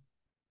get it.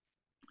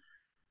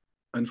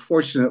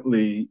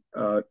 Unfortunately,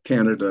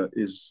 Canada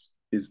is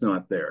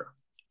not there.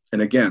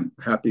 And again,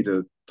 happy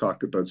to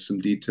talk about some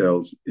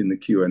details in the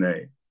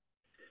Q&A.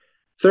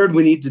 Third,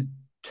 we need to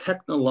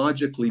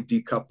technologically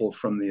decouple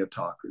from the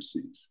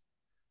autocracies.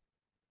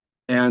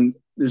 And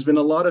there's been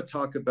a lot of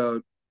talk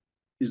about,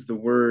 is the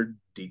word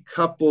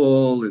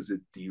decouple? Is it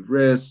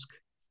de-risk?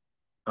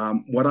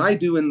 What I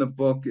do in the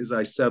book is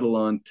I settle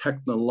on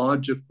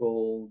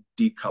technological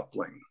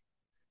decoupling.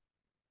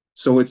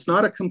 So it's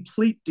not a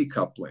complete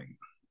decoupling.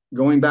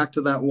 Going back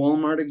to that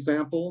Walmart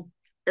example,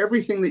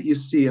 everything that you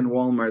see in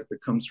Walmart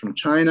that comes from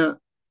China,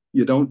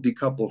 you don't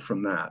decouple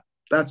from that.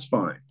 That's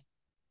fine.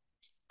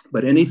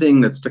 But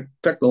anything that's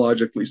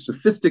technologically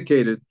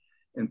sophisticated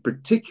and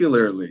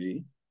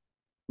particularly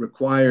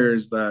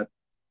requires that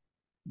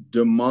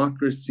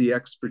democracy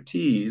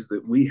expertise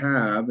that we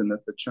have and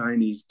that the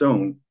Chinese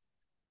don't,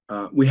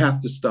 we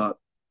have to stop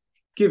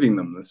giving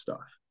them this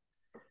stuff.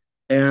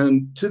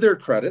 And to their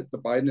credit, the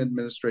Biden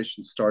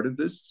administration started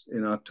this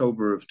in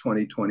October of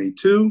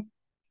 2022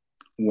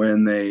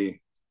 when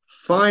they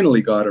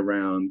finally got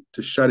around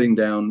to shutting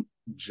down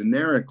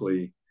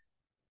generically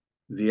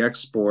the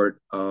export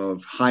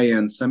of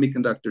high-end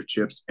semiconductor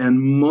chips and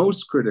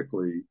most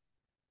critically,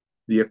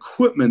 the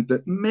equipment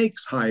that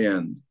makes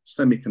high-end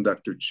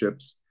semiconductor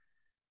chips.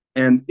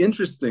 And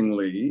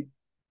interestingly,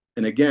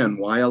 and again,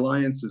 why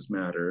alliances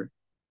matter,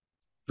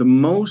 the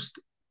most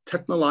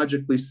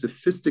technologically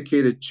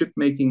sophisticated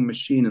chip-making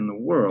machine in the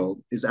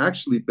world is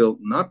actually built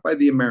not by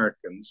the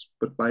Americans,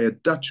 but by a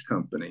Dutch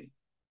company,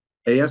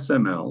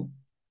 ASML,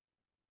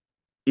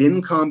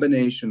 in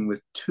combination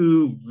with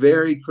two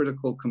very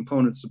critical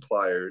component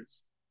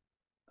suppliers,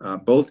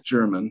 both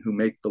German, who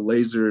make the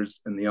lasers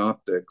and the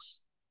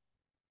optics.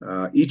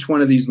 Each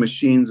one of these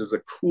machines is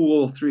a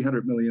cool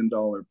 $300 million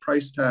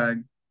price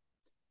tag.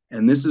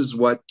 And this is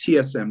what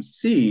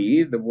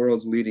TSMC, the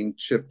world's leading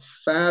chip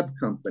fab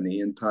company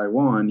in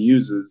Taiwan,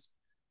 uses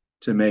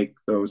to make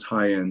those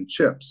high-end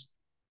chips.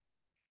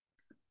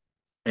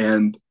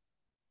 And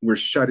we're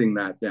shutting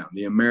that down.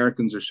 The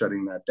Americans are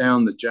shutting that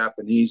down. The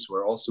Japanese, who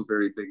are also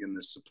very big in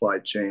this supply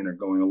chain, are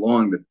going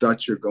along. The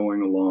Dutch are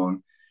going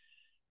along.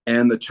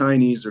 And the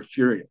Chinese are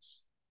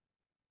furious.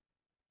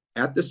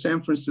 At the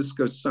San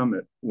Francisco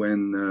summit,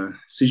 when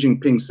Xi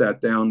Jinping sat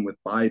down with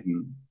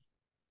Biden,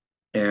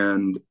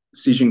 and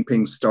Xi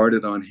Jinping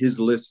started on his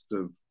list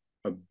of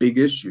big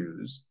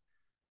issues,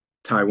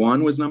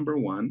 Taiwan was number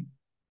one,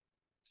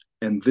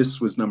 and this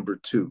was number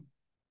two.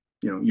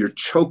 You're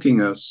choking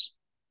us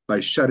by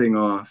shutting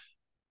off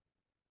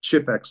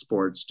chip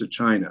exports to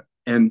China.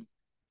 And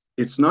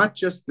it's not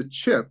just the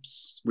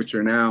chips, which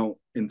are now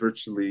in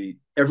virtually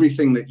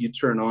everything that you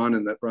turn on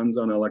and that runs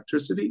on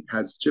electricity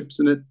has chips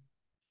in it.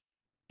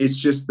 It's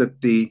just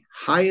that the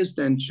highest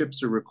end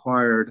chips are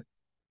required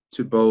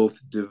to both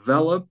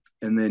develop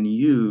and then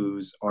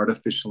use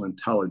artificial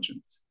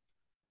intelligence.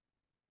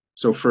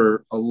 So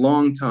for a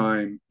long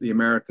time, the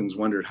Americans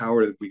wondered, how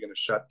are we going to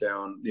shut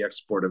down the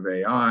export of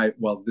AI?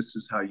 Well, this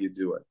is how you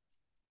do it.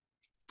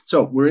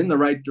 So we're in the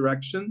right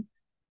direction,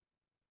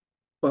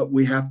 but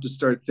we have to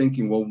start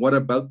thinking, well, what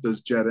about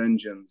those jet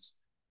engines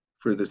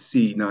for the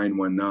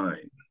C919?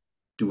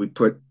 Do we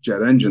put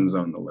jet engines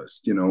on the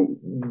list?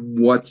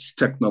 What's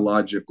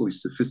technologically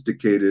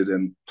sophisticated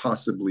and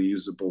possibly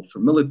usable for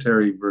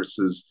military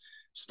versus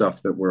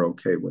stuff that we're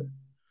okay with?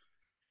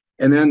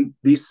 And then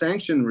these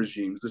sanction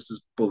regimes, this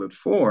is bullet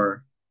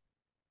 4.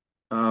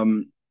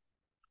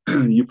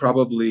 You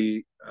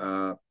probably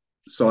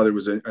saw there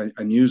was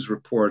a news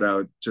report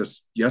out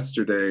just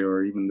yesterday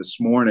or even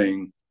this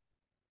morning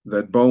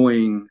that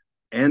Boeing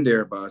and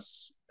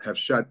Airbus have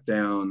shut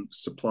down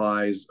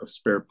supplies of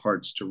spare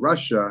parts to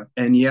Russia,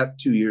 and yet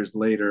 2 years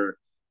later,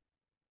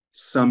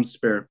 some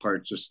spare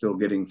parts are still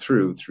getting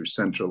through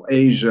Central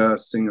Asia,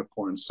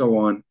 Singapore, and so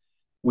on.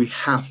 We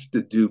have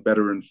to do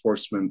better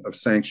enforcement of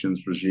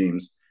sanctions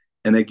regimes.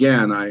 And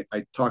again, I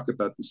talk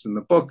about this in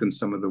the book and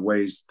some of the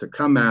ways to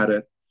come at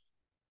it.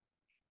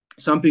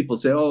 Some people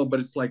say, oh, but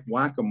it's like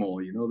whack-a-mole,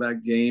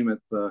 that game at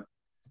the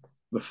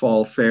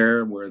fall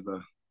fair where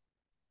the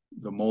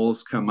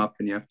moles come up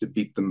and you have to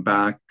beat them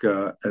back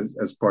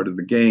as part of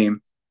the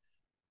game.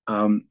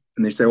 And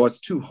they say, well, it's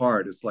too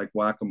hard. It's like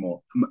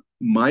whack-a-mole.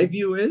 My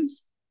view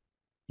is,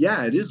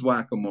 yeah, it is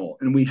whack-a-mole.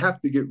 And we have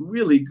to get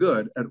really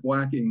good at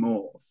whacking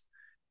moles.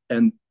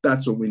 And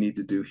that's what we need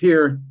to do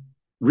here.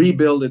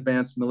 Rebuild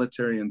advanced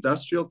military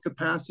industrial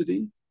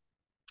capacity.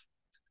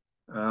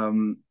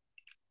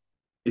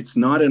 It's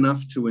not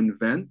enough to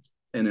invent.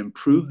 and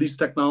improve these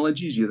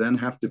technologies, you then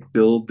have to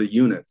build the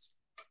units.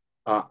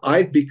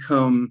 I've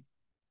become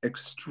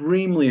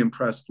extremely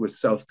impressed with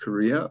South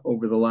Korea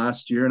over the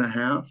last year and a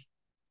half.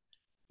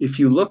 If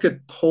you look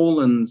at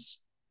Poland's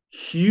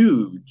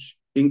huge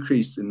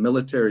increase in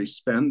military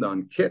spend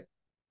on kit,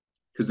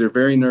 because they're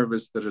very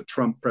nervous that a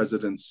Trump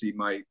presidency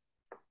might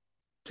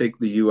take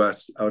the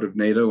US out of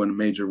NATO in a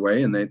major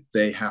way, and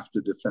they have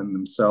to defend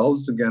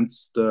themselves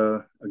against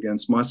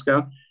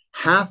Moscow.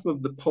 Half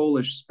of the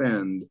Polish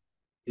spend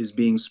is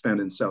being spent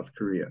in South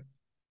Korea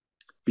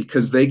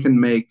because they can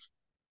make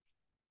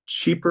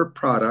cheaper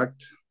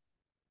product,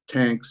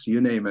 tanks,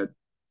 you name it,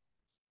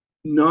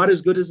 not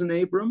as good as an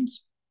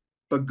Abrams,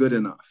 but good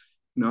enough.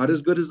 Not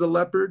as good as a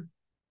Leopard,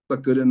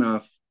 but good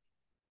enough.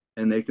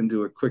 And they can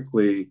do it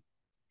quickly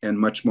and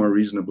much more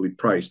reasonably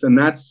priced. And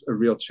that's a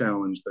real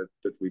challenge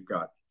that we've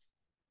got.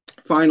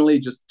 Finally,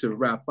 just to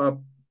wrap up,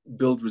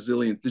 build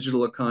resilient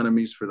digital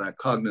economies for that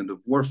cognitive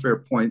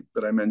warfare point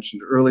that I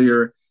mentioned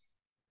earlier.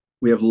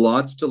 We have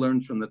lots to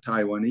learn from the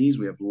Taiwanese.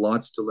 We have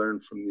lots to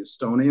learn from the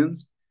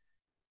Estonians.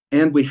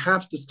 And we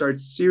have to start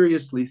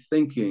seriously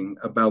thinking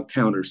about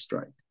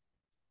counterstrike.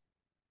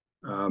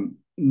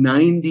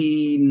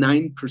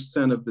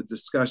 99% of the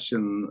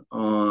discussion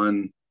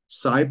on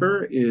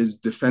cyber is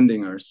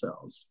defending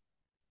ourselves.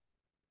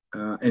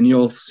 And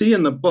you'll see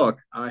in the book,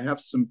 I have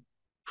some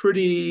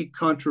pretty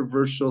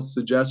controversial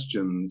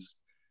suggestions,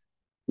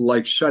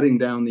 like shutting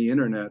down the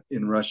internet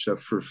in Russia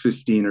for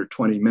 15 or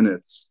 20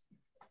 minutes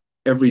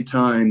every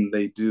time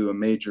they do a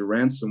major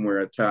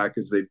ransomware attack,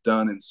 as they've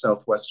done in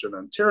southwestern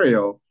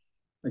Ontario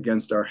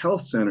against our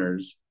health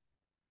centers.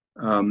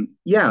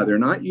 Yeah, they're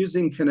not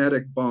using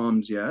kinetic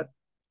bombs yet,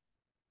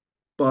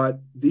 but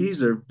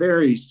these are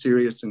very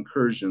serious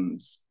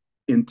incursions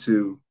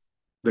into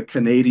the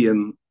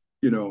Canadian,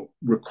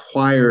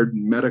 required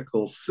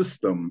medical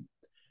system.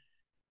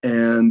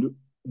 And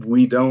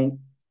we don't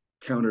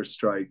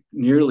counterstrike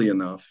nearly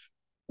enough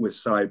with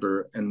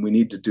cyber, and we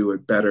need to do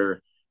it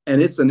better.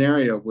 And it's an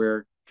area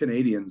where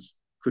Canadians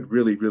could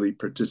really, really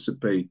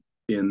participate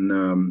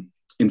in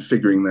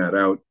figuring that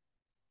out.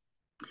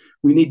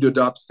 We need to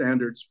adopt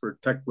standards for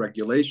tech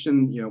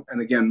regulation,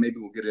 and again, maybe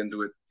we'll get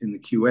into it in the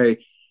QA,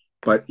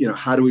 but,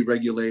 how do we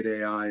regulate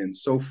AI and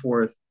so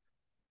forth?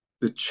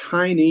 The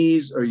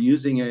Chinese are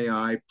using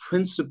AI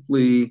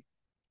principally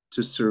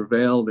to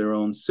surveil their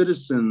own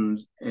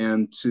citizens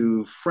and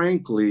to,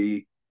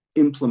 frankly,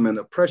 implement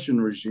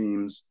oppression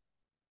regimes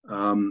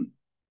that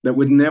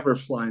would never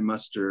fly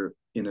muster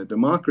in a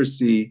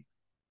democracy.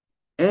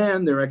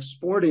 And they're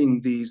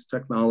exporting these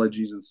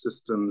technologies and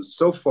systems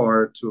so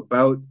far to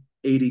about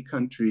 80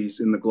 countries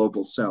in the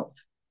global south.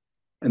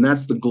 And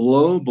that's the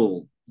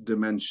global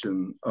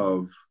dimension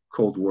of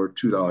Cold War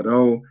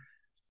 2.0.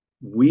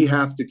 We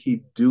have to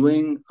keep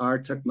doing our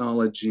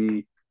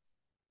technology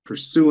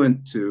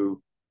pursuant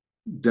to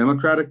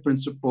democratic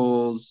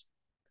principles,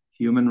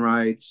 human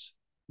rights,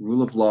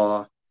 rule of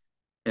law,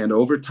 and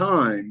over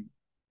time,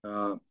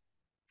 the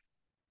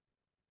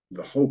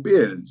hope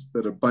is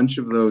that a bunch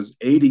of those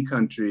 80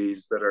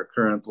 countries that are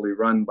currently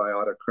run by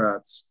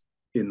autocrats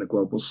in the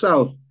global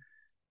south,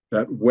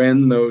 that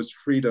when those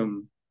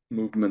freedom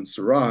movements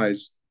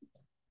arise,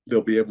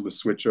 they'll be able to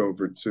switch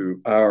over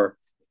to our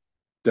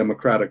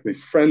democratically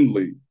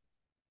friendly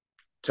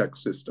tech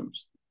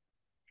systems.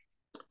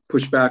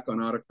 Push back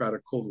on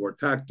autocratic Cold War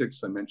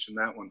tactics. I mentioned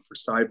that one for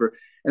cyber.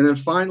 And then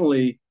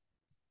finally,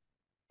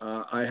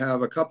 I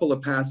have a couple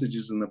of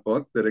passages in the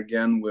book that,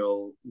 again,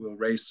 will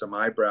raise some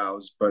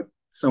eyebrows, but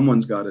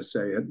someone's got to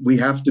say it. We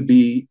have to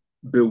be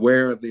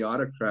beware of the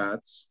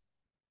autocrats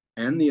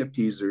and the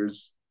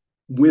appeasers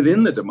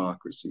within the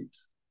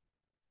democracies.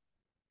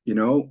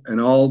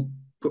 And I'll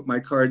put my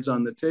cards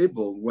on the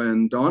table.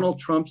 When Donald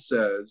Trump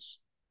says,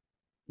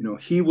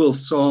 he will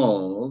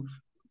solve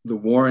the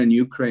war in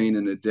Ukraine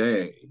in a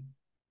day,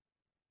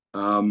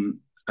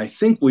 I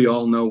think we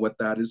all know what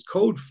that is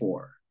code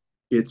for.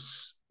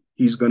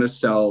 He's going to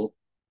sell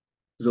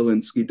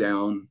Zelensky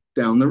down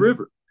the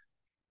river.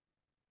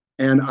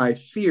 And I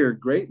fear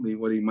greatly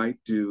what he might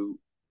do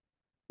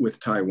with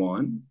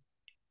Taiwan.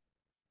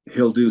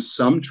 He'll do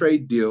some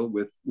trade deal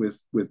with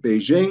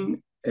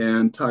Beijing,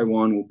 and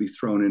Taiwan will be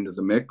thrown into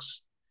the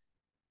mix.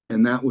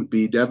 And that would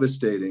be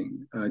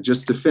devastating.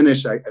 Just to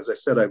finish, as I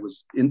said, I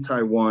was in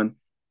Taiwan.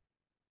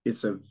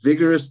 It's a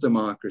vigorous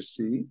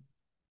democracy.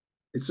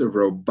 It's a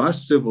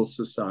robust civil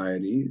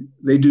society.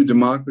 They do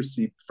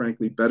democracy,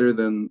 frankly, better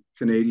than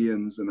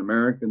Canadians and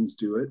Americans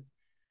do it.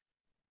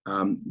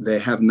 They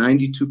have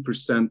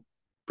 92%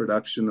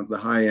 production of the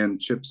high-end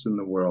chips in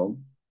the world.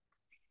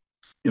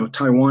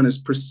 Taiwan is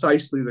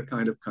precisely the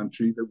kind of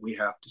country that we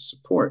have to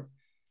support.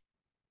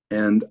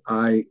 And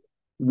I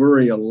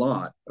worry a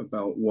lot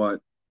about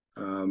what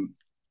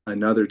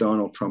another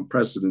Donald Trump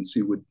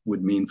presidency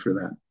would mean for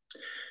that.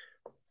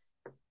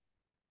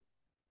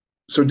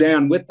 So,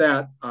 Dan, with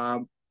that,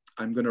 I'm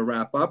going to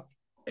wrap up,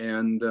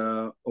 and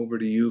over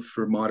to you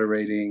for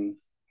moderating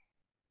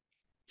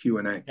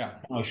Q&A. Yeah,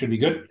 should be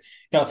good.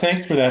 Yeah,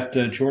 thanks for that,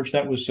 George.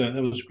 That was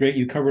great.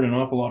 You covered an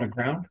awful lot of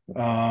ground.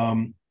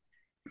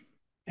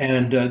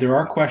 And there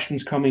are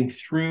questions coming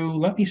through.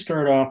 Let me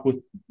start off with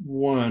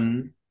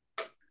one.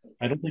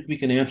 I don't think we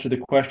can answer the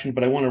question,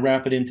 but I want to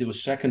wrap it into a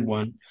second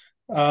one.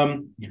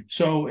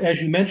 So,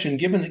 as you mentioned,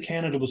 given that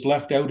Canada was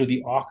left out of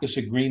the AUKUS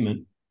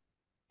agreement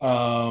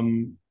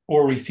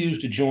or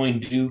refused to join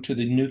due to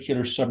the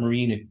nuclear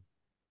submarine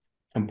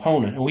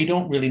component, and we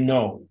don't really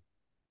know.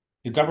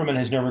 The government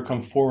has never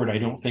come forward, I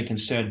don't think, and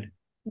said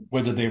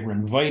whether they were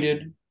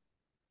invited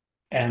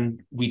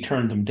and we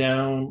turned them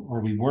down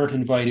or we weren't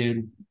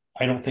invited.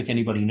 I don't think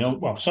anybody knows.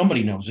 Well,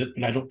 somebody knows it,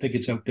 but I don't think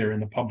it's out there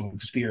in the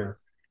public sphere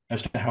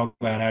as to how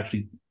that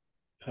actually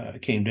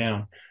came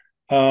down.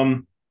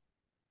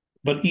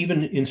 But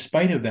even in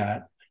spite of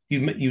that,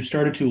 you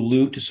started to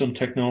allude to some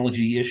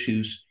technology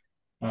issues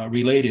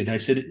related. I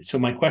said, so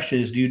my question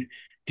is,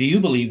 do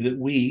you believe that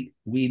we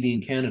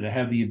being Canada,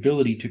 have the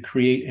ability to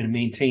create and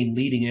maintain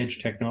leading edge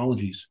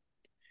technologies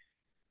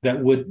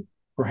that would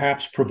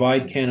perhaps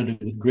provide Canada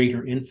with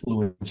greater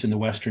influence in the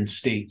Western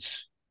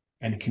states?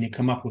 And can you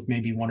come up with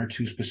maybe one or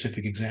two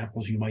specific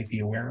examples you might be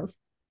aware of?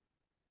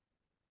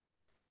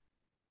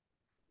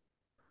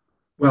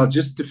 Well,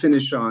 just to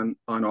finish on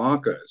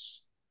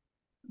AUKUS,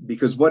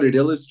 because what it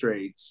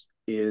illustrates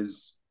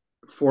is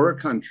for a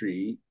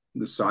country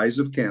the size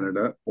of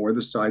Canada or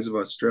the size of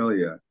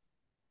Australia,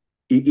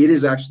 it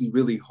is actually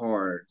really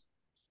hard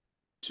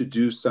to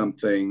do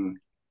something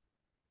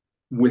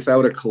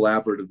without a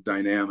collaborative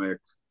dynamic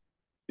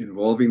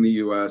involving the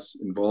US,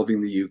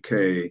 involving the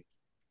UK.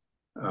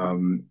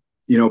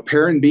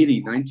 Perrin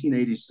Beatty,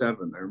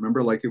 1987, I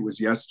remember like it was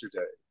yesterday.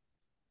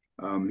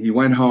 He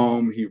went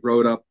home, he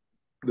wrote up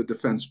the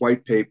defense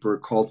white paper,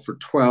 called for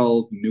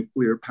 12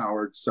 nuclear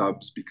powered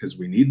subs because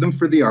we need them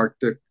for the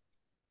Arctic,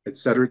 et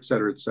cetera, et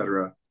cetera, et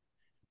cetera.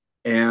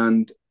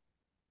 And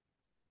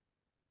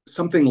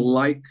something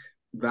like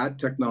that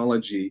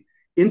technology,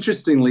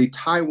 interestingly,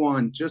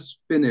 Taiwan just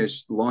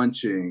finished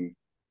launching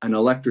an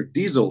electric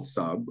diesel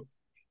sub,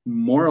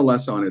 more or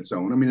less on its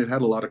own. I mean, it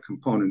had a lot of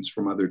components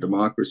from other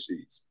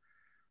democracies.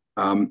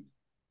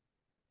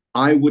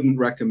 I wouldn't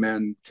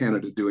recommend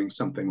Canada doing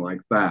something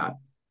like that.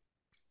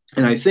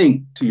 And I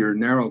think, to your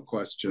narrow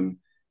question,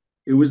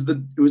 it was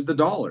the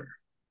dollar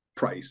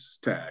price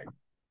tag.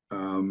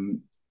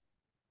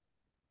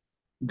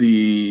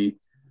 The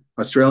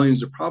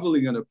Australians are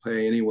probably going to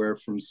pay anywhere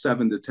from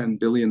 $7 to $10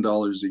 billion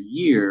a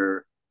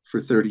year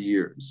for 30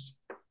 years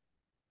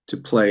to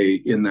play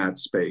in that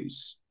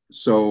space.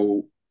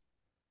 So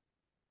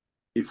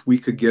if we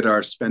could get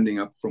our spending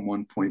up from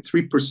 1.3%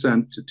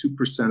 to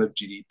 2% of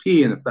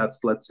GDP, and if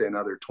that's, let's say,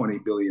 another 20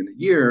 billion a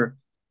year,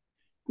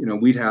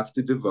 we'd have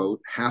to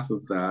devote half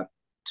of that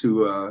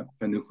to a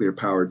nuclear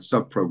powered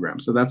sub program.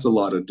 So that's a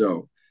lot of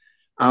dough.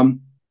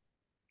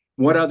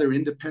 What other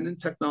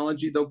independent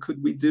technology, though,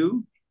 could we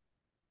do?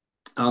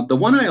 The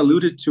one I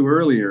alluded to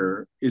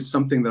earlier is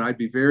something that I'd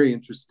be very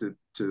interested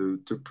to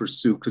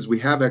pursue because we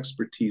have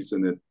expertise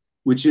in it,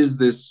 which is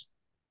this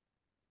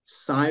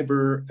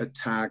cyber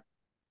attack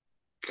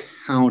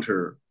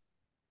counter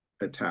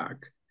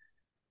attack.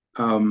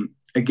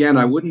 Again,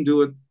 I wouldn't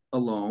do it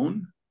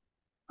alone,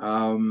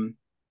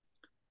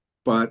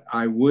 but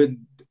I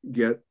would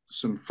get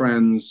some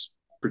friends,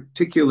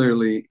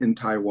 particularly in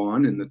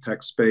Taiwan in the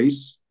tech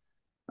space,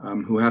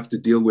 who have to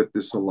deal with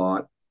this a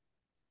lot,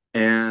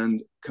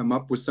 and come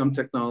up with some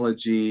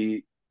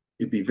technology.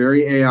 It'd be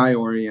very AI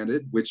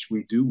oriented, which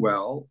we do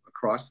well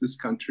across this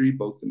country,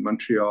 both in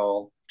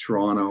Montreal,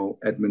 Toronto,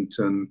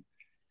 Edmonton.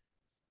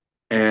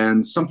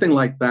 And something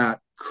like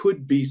that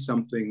could be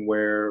something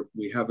where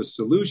we have a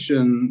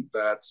solution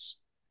that's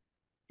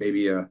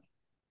maybe a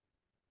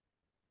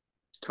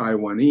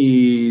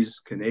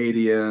Taiwanese,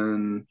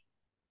 Canadian,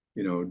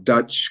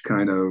 Dutch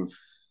kind of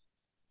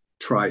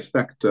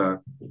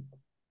trifecta.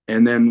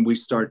 And then we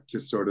start to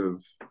sort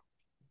of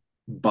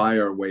buy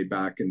our way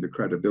back into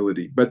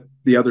credibility. But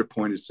the other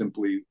point is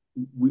simply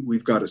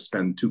we've got to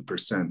spend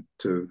 2%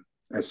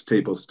 as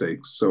table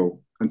stakes.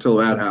 So until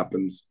that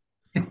happens,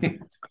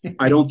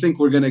 I don't think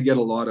we're going to get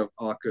a lot of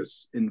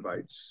AUKUS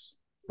invites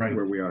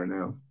where we are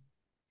now.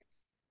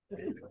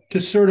 To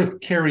sort of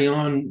carry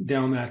on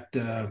down that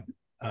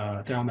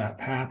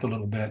path a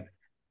little bit,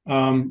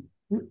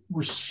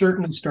 we're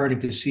certainly starting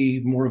to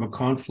see more of a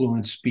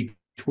confluence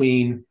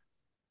between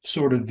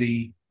sort of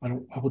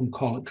I wouldn't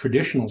call it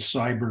traditional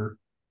cyber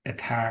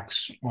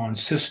attacks on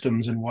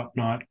systems and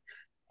whatnot,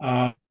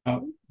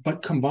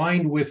 but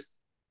combined with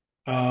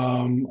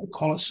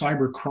call it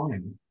cyber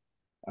crime.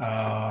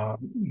 Where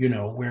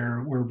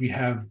we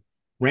have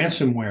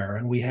ransomware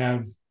and we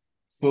have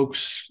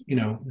folks,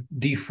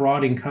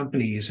 defrauding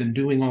companies and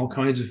doing all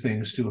kinds of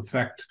things to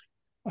affect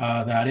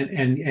that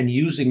and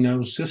using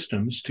those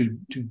systems to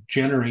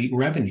generate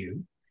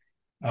revenue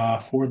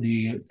for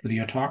the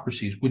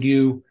autocracies. Would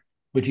you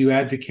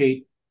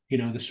advocate,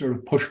 the sort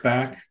of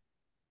pushback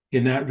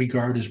in that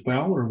regard as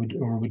well,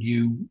 or would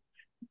you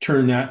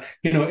turn that?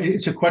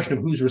 It's a question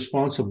of who's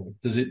responsible.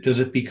 Does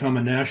it become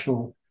a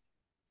national,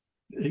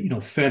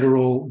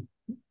 federal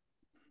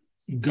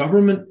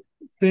government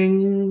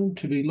thing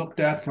to be looked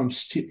at from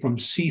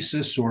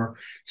CSIS or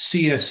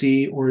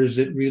CSE, or is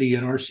it really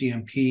an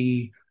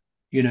RCMP,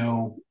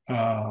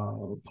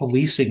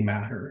 policing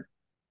matter?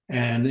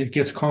 And it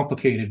gets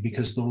complicated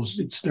because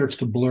it starts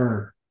to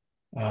blur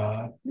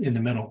in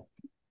the middle.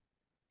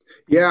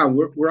 Yeah,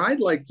 where I'd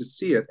like to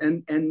see it,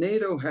 and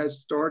NATO has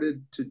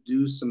started to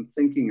do some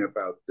thinking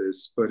about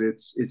this, but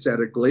it's at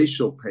a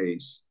glacial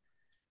pace,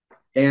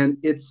 and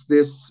it's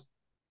this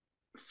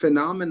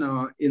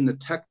phenomena in the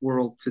tech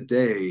world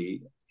today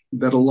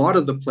that a lot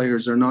of the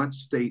players are not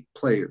state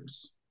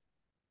players.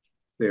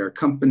 They are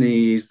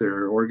companies,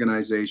 they're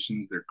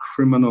organizations, they're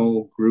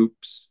criminal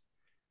groups,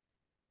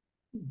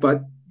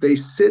 but they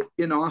sit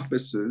in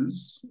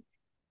offices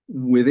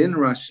within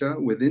Russia,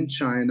 within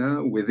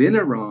China, within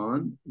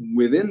Iran,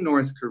 within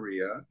North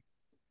Korea.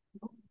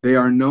 They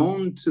are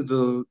known to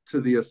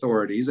the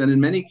authorities, and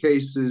in many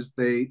cases,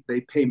 they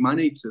pay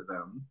money to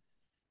them.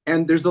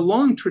 And there's a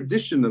long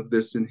tradition of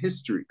this in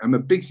history. I'm a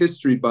big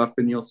history buff,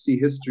 and you'll see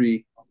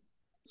history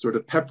sort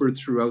of peppered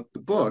throughout the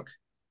book.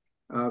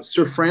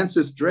 Sir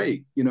Francis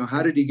Drake,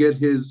 how did he get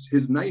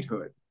his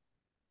knighthood?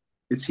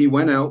 He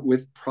went out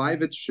with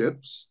private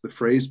ships, the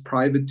phrase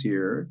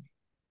privateer,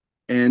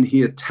 and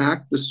he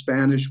attacked the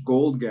Spanish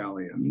gold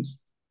galleons,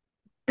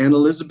 and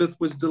Elizabeth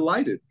was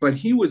delighted. But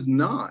he was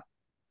not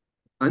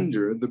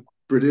under the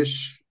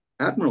British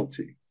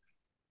Admiralty.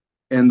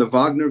 And the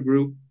Wagner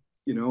Group,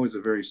 is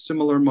a very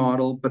similar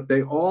model, but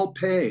they all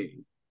pay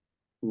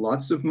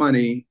lots of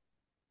money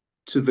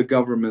to the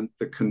government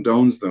that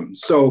condones them.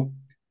 So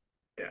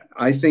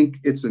I think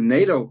it's a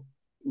NATO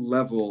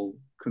level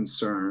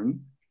concern.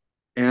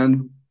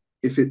 And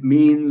if it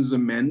means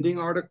amending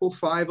Article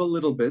 5 a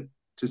little bit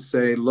to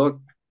say,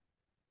 look,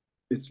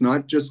 it's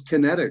not just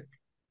kinetic,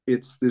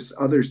 it's this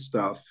other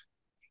stuff,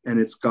 and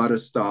it's got to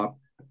stop.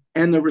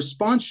 And the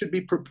response should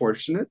be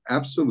proportionate,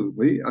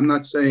 absolutely. I'm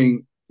not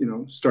saying,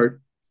 start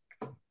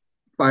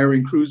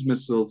firing cruise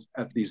missiles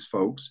at these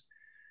folks,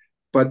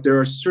 but there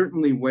are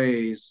certainly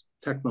ways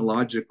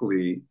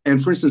technologically,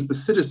 and for instance, the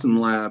Citizen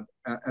Lab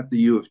at the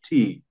U of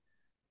T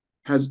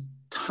has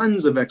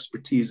tons of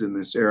expertise in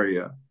this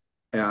area,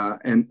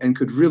 and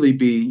could really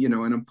be, an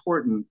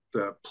important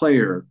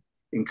player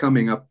in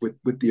coming up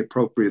with the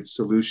appropriate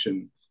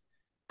solution.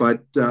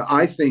 But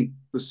I think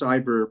the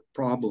cyber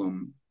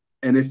problem,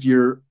 and if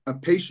you're a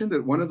patient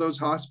at one of those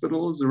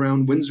hospitals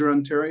around Windsor,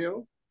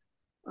 Ontario,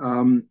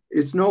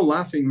 it's no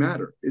laughing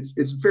matter.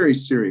 It's very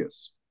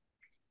serious.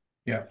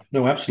 Yeah,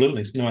 no,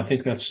 absolutely. No, I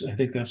think that's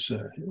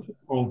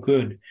all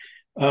good.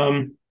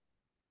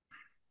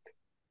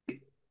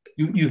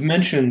 You've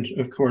mentioned,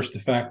 of course, the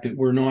fact that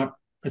we're not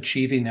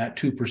achieving that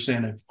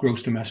 2% of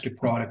gross domestic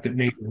product that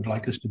NATO would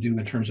like us to do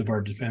in terms of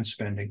our defense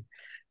spending.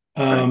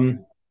 Right.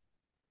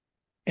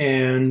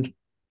 And,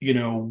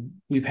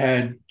 we've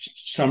had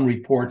some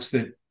reports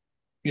that,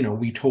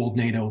 we told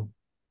NATO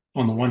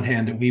on the one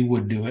hand that we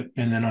would do it,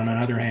 and then on the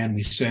other hand,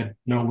 we said,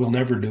 no, we'll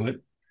never do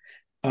it.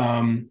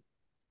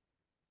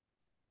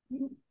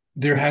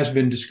 There has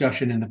been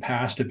discussion in the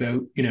past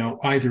about,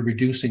 either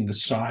reducing the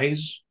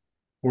size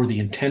or the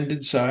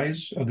intended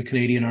size of the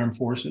Canadian Armed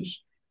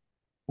Forces,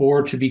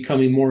 or to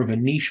becoming more of a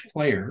niche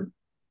player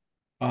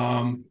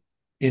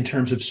in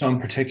terms of some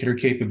particular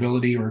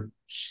capability or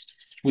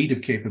suite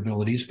of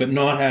capabilities, but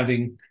not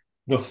having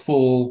the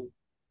full,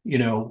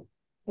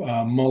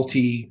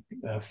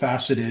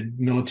 multi-faceted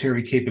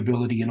military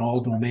capability in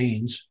all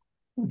domains.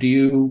 Do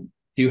you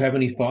have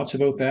any thoughts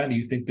about that? Do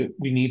you think that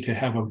we need to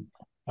have a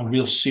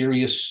real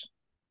serious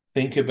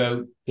think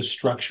about the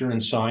structure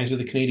and size of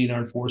the Canadian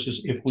Armed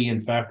Forces if we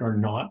in fact are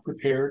not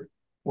prepared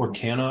or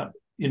cannot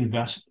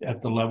invest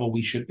at the level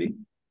we should be?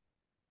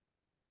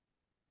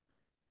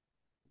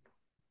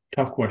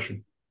 Tough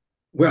question.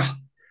 Well,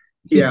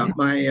 yeah,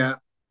 my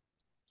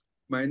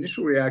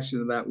initial reaction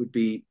to that would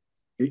be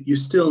you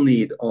still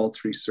need all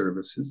three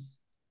services.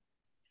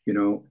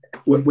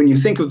 When you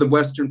think of the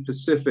Western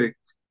Pacific,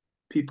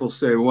 people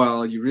say,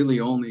 well, you really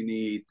only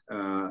need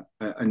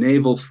a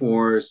naval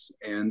force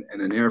and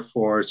an air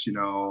force,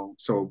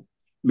 so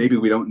maybe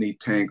we don't need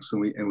tanks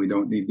and we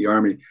don't need the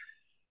army.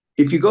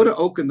 If you go to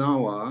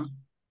Okinawa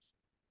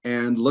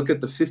and look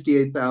at the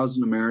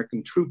 58,000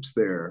 American troops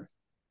there,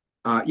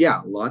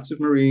 lots of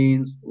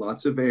Marines,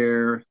 lots of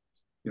air,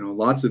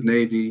 lots of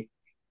Navy,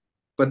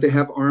 but they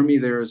have army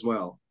there as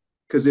well.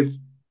 Because if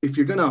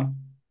you're going to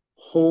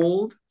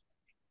hold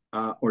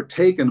or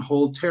take and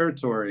hold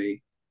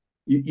territory,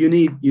 you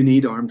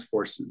need armed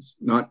forces,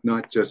 not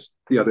just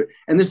the other.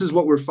 And this is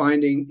what we're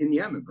finding in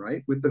Yemen,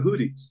 right, with the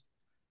Houthis.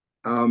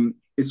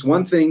 It's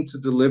one thing to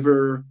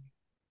deliver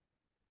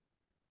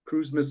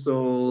cruise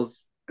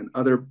missiles and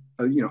other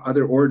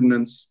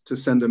ordnance to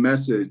send a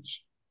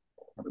message,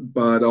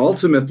 but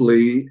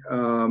ultimately,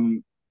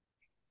 I'm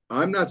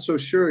not so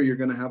sure you're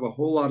going to have a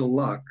whole lot of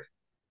luck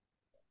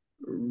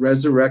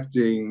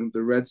resurrecting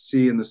the Red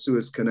Sea and the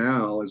Suez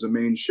Canal as a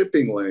main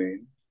shipping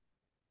lane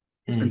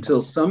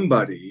until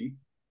somebody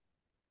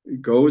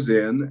goes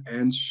in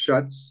and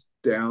shuts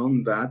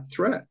down that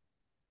threat.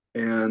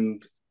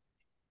 And,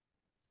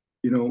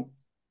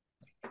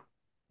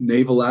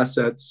 naval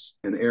assets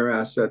and air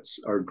assets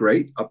are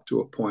great up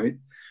to a point.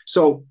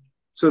 So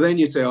then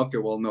you say, okay,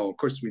 well, no, of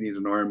course we need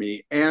an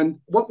army. And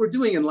what we're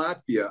doing in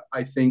Latvia,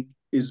 I think,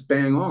 is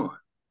bang on.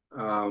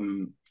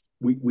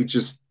 We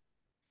just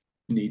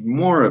need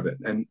more of it,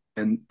 and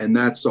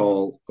that's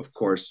all, of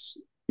course,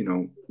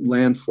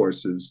 land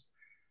forces.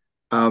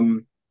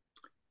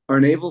 Our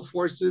naval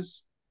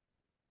forces,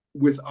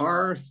 with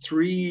our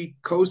 3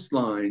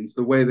 coastlines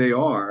the way they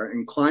are,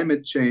 and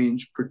climate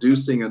change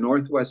producing a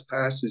Northwest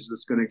Passage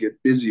that's going to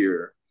get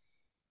busier,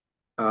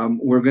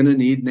 we're going to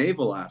need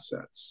naval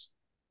assets.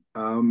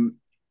 But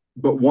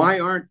why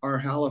aren't our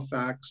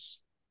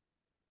Halifax,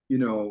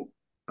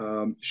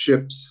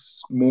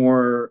 ships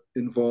more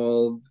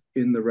involved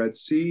in the Red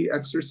Sea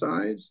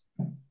exercise?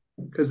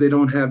 Because they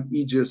don't have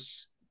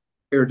Aegis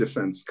air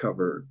defense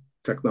cover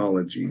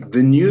technology.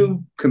 The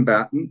new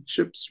combatant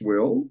ships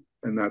will,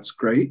 and that's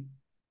great,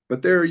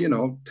 but they're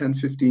 10,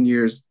 15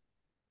 years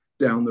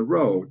down the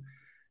road.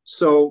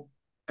 So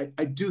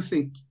I do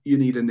think you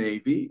need a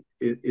Navy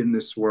in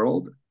this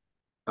world.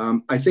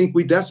 I think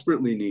we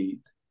desperately need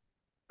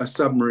a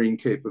submarine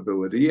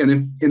capability,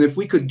 and if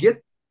we could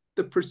get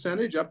the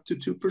percentage up to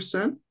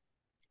 2%,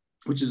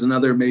 which is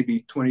another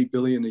maybe 20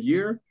 billion a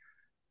year,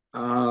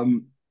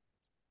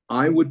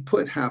 I would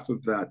put half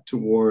of that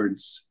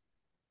towards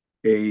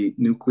a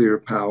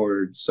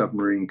nuclear-powered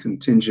submarine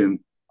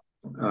contingent.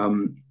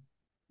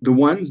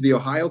 The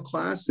Ohio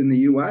class in the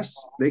U.S.,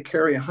 they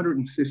carry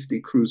 150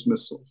 cruise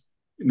missiles.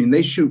 I mean,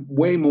 they shoot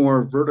way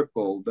more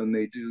vertical than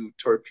they do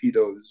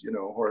torpedoes,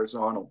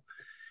 horizontal.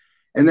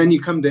 And then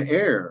you come to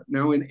air.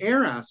 Now, in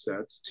air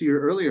assets, to your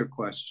earlier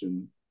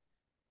question,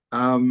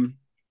 I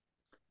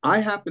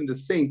happen to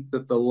think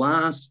that the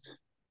last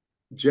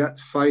jet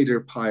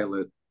fighter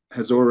pilot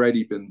has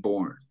already been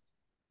born.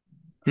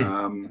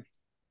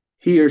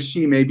 He or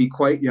she may be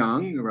quite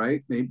young,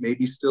 right?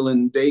 Maybe still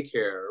in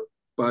daycare,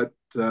 but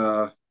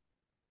the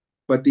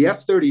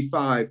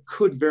F-35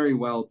 could very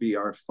well be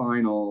our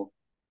final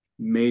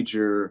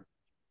major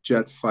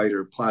jet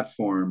fighter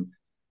platform.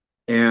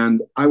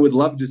 And I would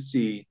love to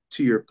see,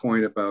 to your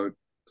point about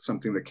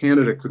something that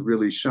Canada could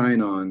really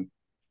shine on,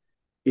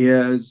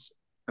 is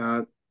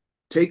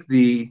take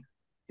the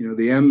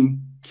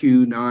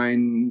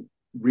MQ-9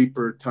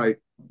 Reaper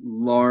type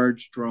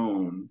large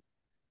drone,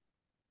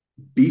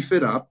 beef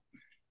it up,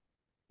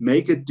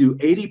 make it do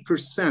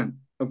 80%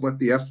 of what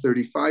the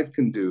F-35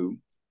 can do,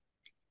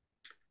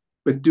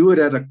 but do it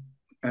at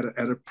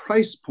a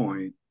price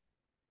point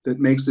that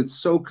makes it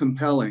so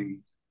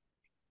compelling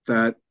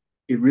that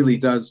it really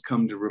does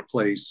come to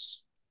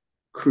replace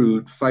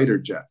crewed fighter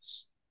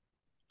jets.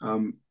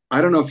 I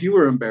don't know if you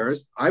were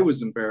embarrassed. I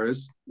was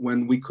embarrassed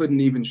when we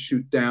couldn't even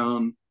shoot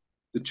down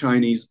the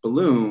Chinese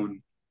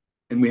balloon,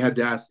 and we had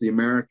to ask the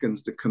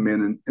Americans to come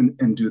in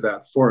and do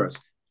that for us.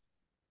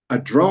 A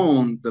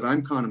drone that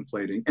I'm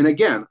contemplating, and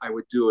again, I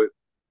would do it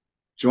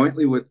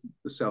jointly with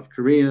the South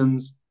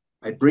Koreans.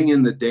 I'd bring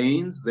in the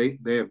Danes. They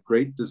have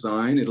great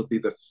design. It'll be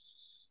the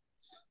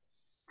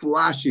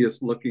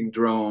flashiest looking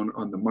drone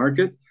on the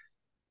market,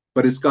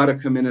 but it's got to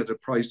come in at a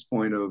price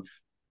point of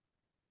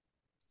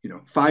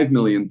 $5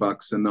 million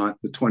and not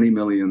the 20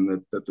 million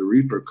that the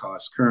Reaper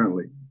costs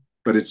currently.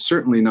 But it's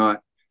certainly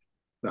not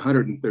the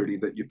 130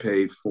 that you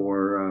pay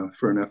for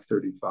an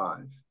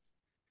F-35.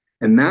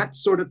 And that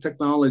sort of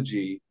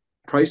technology,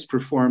 price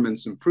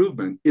performance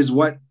improvement, is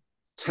what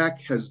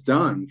tech has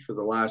done for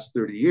the last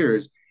 30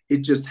 years.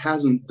 It just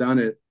hasn't done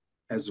it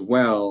as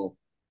well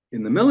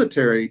in the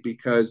military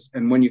because,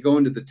 and when you go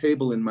into the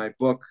table in my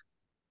book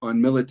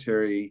on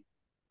military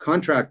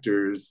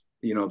contractors,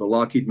 the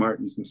Lockheed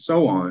Martins and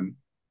so on,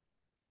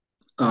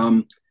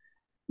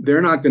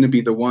 they're not going to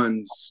be the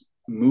ones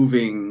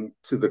moving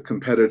to the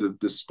competitive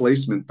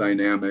displacement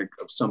dynamic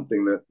of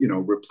something that,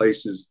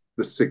 replaces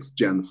the 6th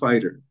gen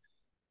fighter.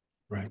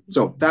 Right.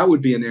 So that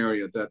would be an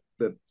area that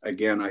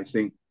again, I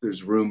think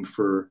there's room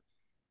for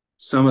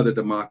some of the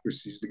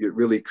democracies to get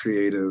really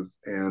creative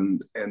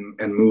and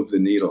move the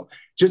needle.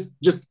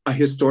 Just a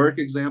historic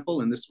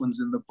example, and this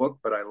one's in the book,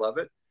 but I love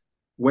it.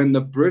 When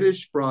the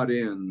British brought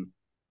in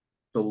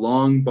the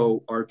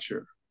longbow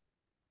archer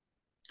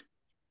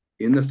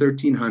in the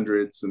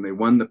 1300s, and they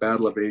won the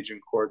Battle of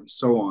Agincourt and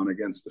so on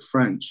against the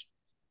French,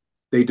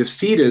 they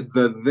defeated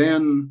the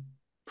then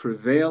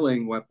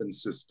prevailing weapon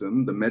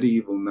system, the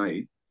medieval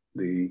knight,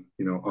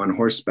 on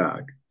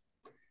horseback.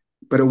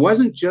 But it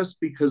wasn't just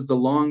because the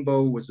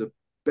longbow was a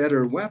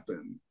better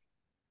weapon.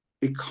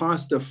 It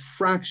cost a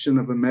fraction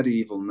of a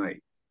medieval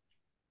knight.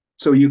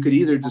 So you could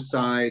either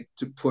decide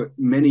to put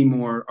many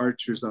more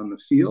archers on the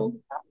field,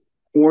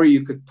 or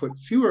you could put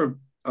fewer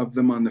of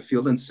them on the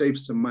field and save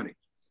some money.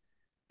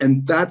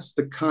 And that's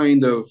the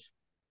kind of,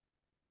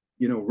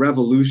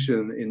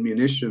 revolution in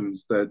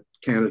munitions that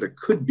Canada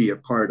could be a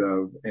part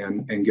of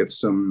and get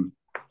some,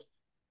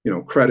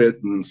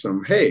 credit and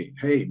some, hey,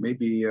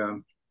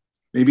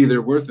 maybe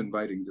they're worth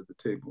inviting to the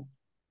table.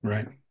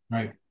 Right.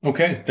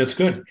 Okay, that's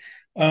good.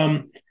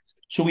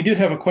 So we did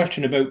have a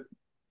question about,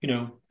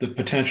 the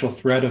potential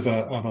threat of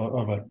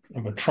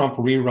a Trump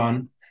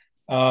rerun.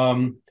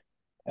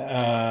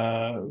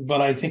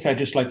 But I think I'd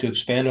just like to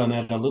expand on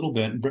that a little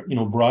bit,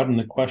 broaden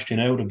the question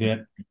out a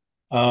bit.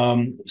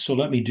 So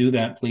let me do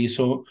that, please.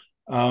 So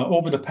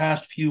over the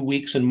past few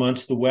weeks and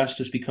months, the West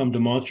has become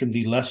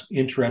demonstrably less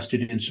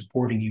interested in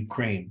supporting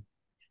Ukraine.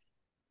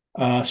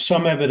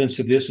 Some evidence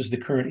of this is the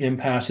current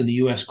impasse in the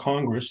U.S.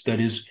 Congress that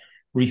is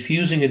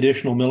refusing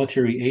additional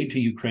military aid to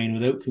Ukraine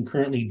without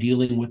concurrently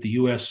dealing with the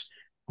U.S.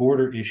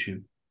 border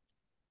issue.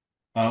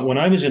 When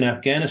I was in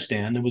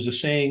Afghanistan, there was a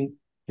saying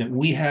that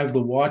we have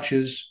the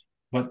watches,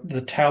 but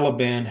the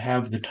Taliban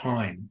have the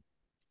time.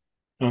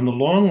 Now, in the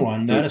long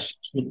run, that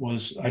assessment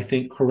was, I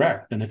think,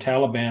 correct, and the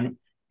Taliban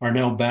are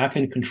now back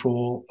in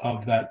control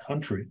of that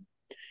country.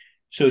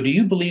 So do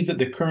you believe that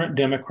the current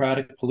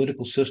democratic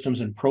political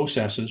systems and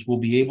processes will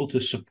be able to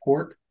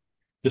support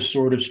the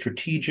sort of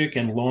strategic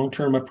and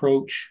long-term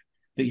approach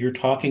that you're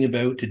talking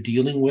about to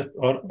dealing with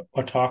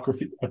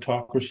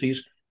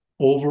autocracies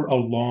over a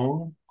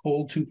long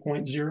Cold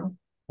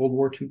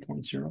War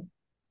 2.0?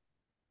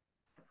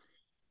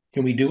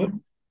 Can we do it?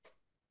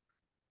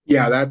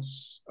 Yeah,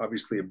 that's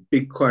obviously a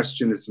big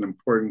question. It's an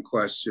important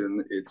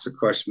question. It's a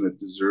question that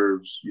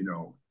deserves,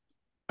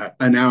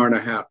 an hour and a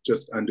half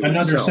just unto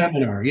Another itself.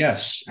 seminar,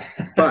 yes.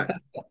 but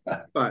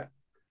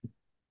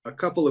a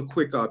couple of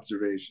quick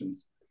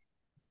observations.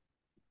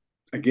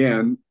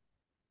 Again,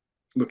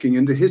 looking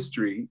into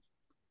history,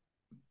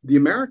 the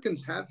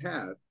Americans have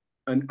had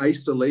an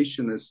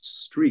isolationist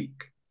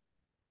streak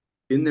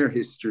in their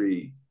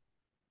history.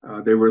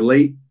 They were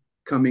late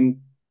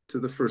coming to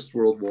the First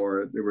World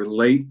War. They were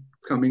late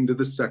coming to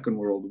the Second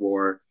World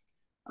War.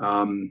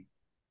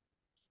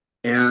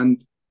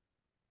 And,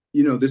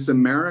 this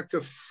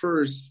America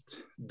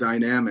First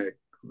dynamic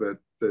that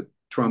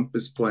Trump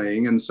is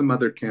playing, and some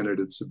other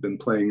candidates have been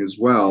playing as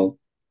well,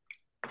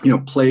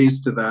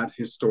 plays to that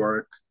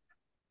historic,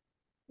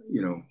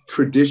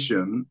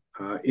 tradition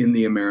in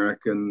the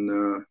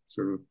American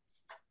sort of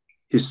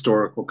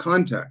historical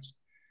context.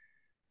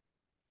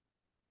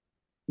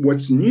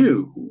 What's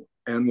new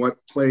and what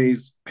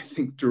plays, I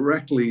think,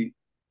 directly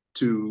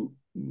to,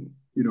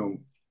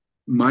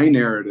 my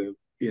narrative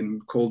in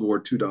Cold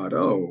War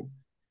 2.0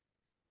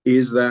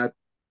 is that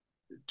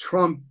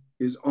Trump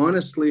is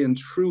honestly and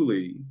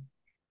truly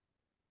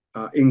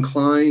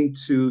inclined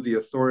to the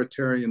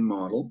authoritarian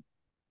model.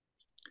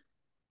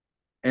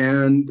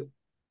 And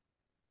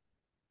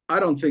I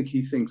don't think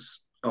he thinks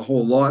a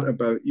whole lot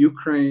about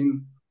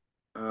Ukraine.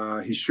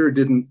 He sure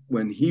didn't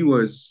when he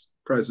was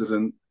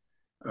president.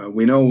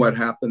 We know what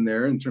happened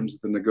there in terms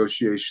of the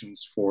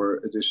negotiations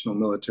for additional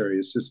military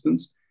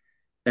assistance.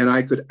 And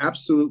I could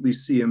absolutely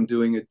see him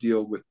doing a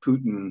deal with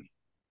Putin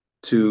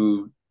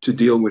to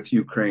deal with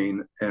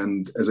Ukraine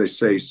and, as I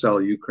say,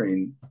 sell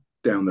Ukraine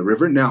down the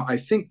river. Now, I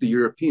think the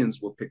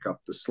Europeans will pick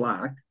up the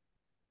slack.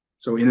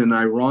 So in an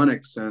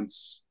ironic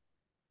sense,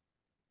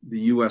 the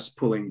US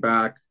pulling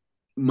back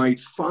might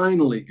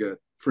finally get,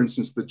 for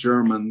instance, the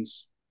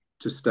Germans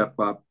to step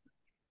up.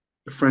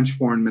 The French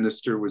foreign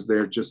minister was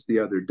there just the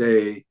other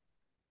day.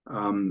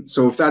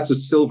 So if that's a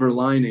silver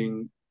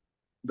lining,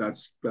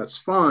 that's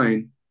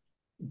fine.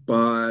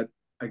 But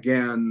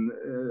again,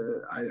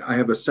 I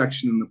have a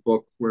section in the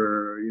book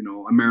where,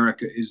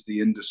 America is the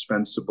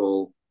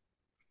indispensable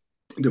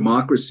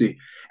democracy.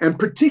 And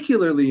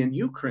particularly in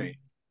Ukraine,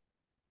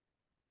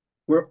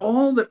 where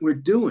all that we're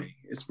doing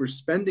is we're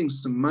spending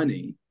some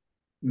money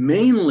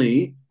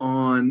mainly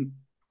on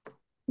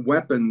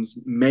weapons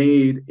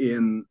made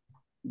in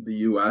the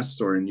US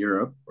or in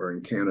Europe or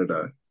in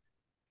Canada.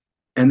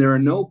 And there are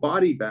no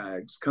body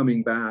bags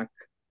coming back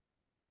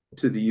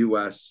to the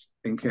US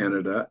and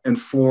Canada. And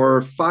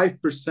for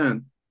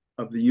 5%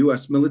 of the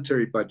US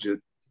military budget,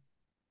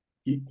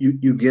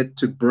 you get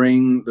to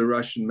bring the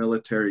Russian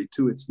military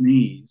to its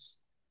knees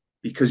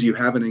because you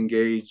have an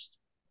engaged,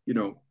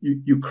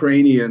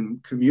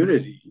 Ukrainian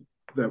community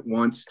that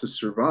wants to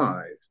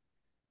survive.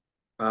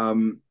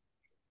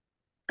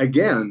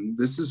 Again,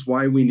 this is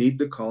why we need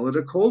to call it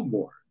a Cold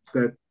War,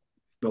 that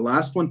the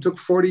last one took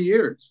 40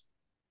 years.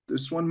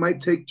 This one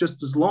might take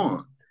just as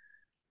long.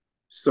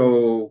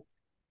 So,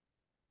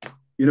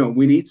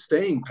 we need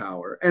staying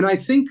power. And I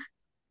think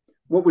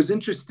what was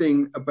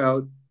interesting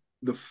about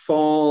the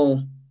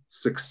fall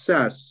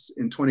success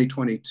in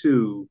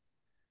 2022,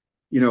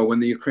 when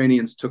the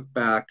Ukrainians took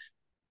back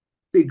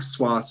big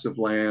swaths of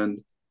land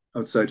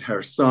outside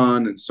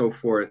Kherson and so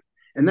forth,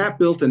 and that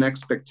built an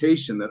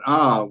expectation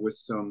that, with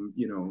some,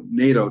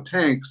 NATO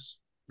tanks,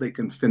 they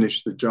can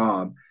finish the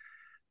job.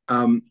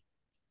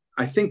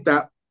 I think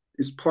that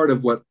is part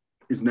of what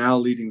is now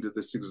leading to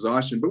this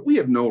exhaustion, but we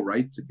have no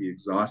right to be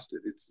exhausted.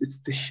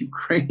 It's the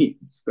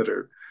Ukrainians that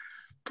are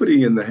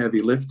putting in the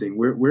heavy lifting.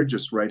 We're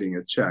just writing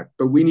a check,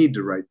 but we need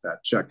to write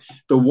that check.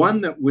 The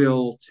one that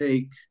will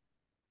take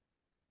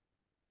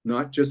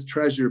not just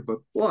treasure, but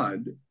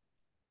blood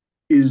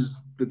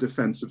is the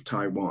defense of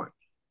Taiwan.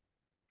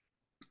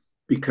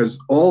 Because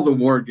all the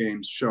war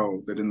games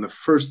show that in the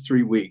first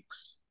 3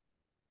 weeks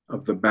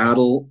of the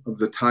Battle of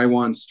the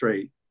Taiwan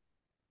Strait,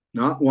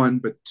 not one,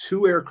 but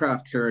 2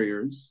 aircraft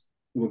carriers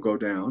will go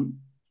down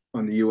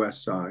on the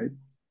US side.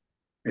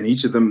 and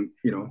each of them,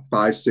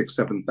 5, 6,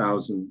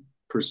 7,000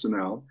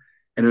 personnel,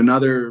 and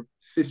another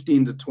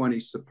 15 to 20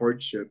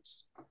 support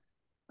ships.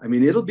 I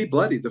mean, it'll be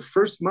bloody. The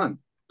first month,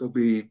 there'll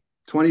be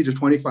 20 to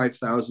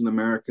 25,000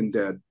 American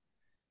dead.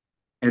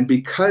 And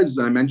because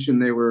I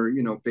mentioned they were,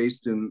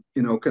 based in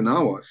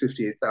Okinawa,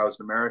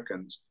 58,000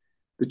 Americans,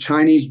 the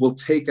Chinese will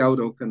take out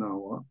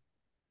Okinawa.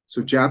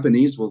 So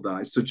Japanese will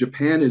die. So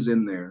Japan is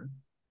in there.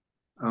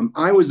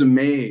 I was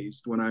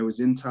amazed when I was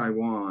in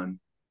Taiwan,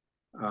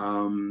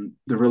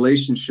 the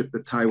relationship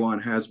that Taiwan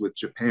has with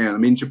Japan. I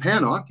mean,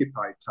 Japan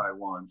occupied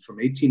Taiwan from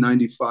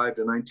 1895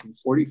 to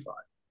 1945.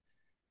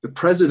 The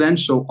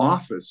presidential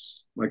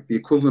office, like the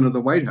equivalent of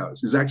the White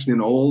House, is actually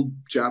an old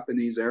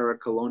Japanese era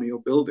colonial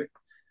building.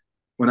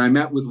 When I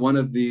met with one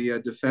of the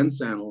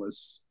defense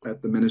analysts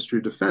at the Ministry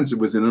of Defense, it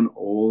was in an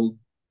old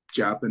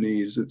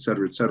Japanese, et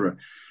cetera, et cetera.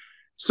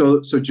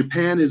 So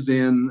Japan is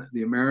in,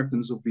 the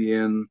Americans will be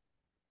in,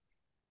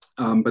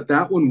 but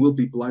that one will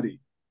be bloody.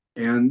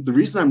 And the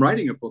reason I'm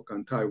writing a book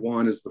on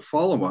Taiwan is the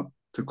follow-up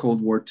to Cold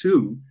War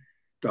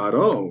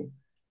 2.0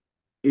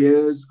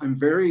 is I'm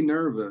very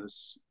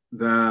nervous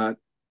that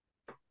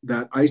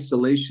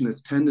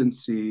isolationist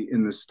tendency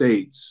in the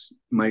States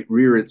might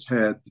rear its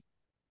head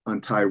on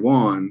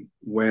Taiwan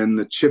when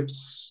the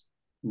chips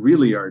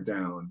really are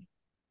down.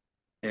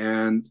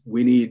 And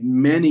we need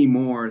many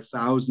more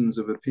thousands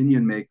of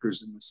opinion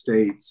makers in the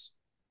States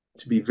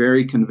to be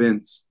very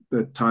convinced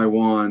that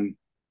Taiwan,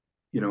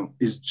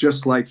 is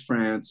just like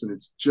France, and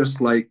it's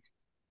just like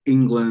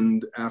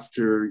England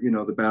after,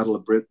 the Battle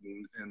of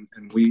Britain,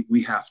 and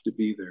we have to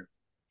be there.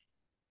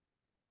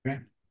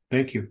 Okay,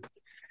 thank you.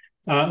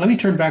 Let me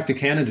turn back to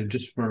Canada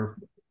just for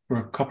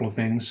a couple of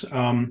things.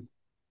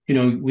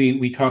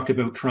 We talked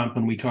about Trump,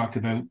 and we talked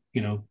about,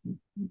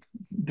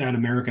 that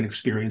American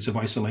experience of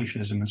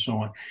isolationism and so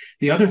on.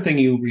 The other thing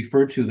you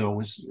referred to, though,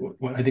 was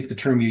what I think the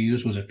term you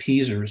used was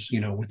appeasers,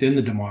 within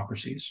the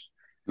democracies.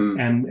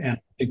 And I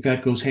think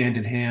that goes hand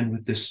in hand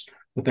with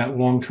that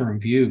long-term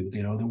view,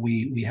 that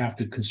we have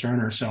to concern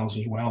ourselves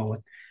as well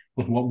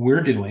with what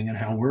we're doing and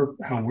how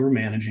we're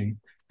managing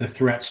the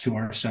threats to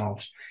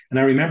ourselves. And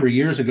I remember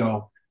years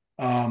ago,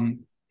 and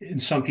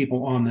some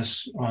people on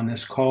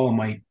this call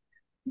might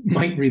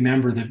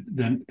remember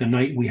the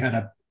night we had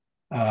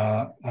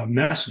a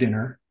mess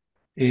dinner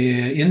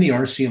in the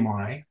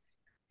RCMI,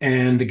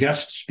 and the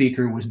guest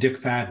speaker was Dick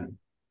Fadden,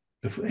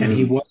 and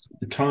he was at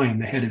the time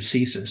the head of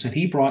CSIS, and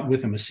he brought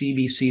with him a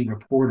CBC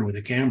reporter with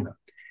a camera.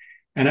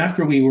 And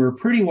after we were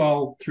pretty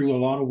well through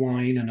a lot of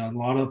wine and a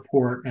lot of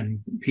port,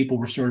 and people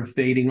were sort of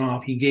fading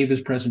off, he gave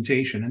his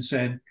presentation and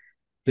said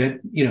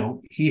that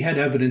he had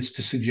evidence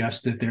to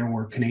suggest that there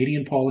were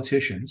Canadian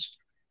politicians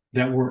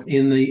that were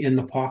in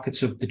the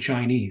pockets of the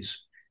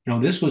Chinese. Now,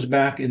 this was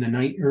back in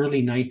the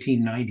early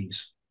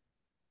 1990s.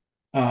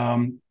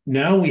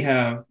 Now we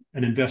have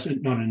not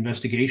an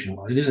investigation.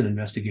 Well, it is an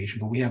investigation,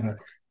 but we have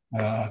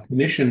a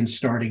commission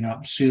starting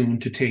up soon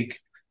to take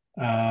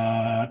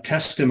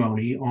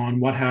testimony on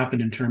what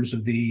happened in terms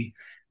of the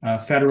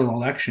federal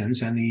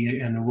elections and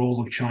the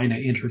role of China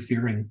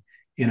interfering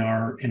in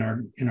our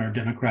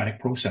democratic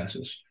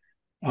processes.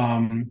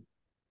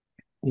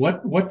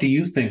 What do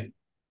you think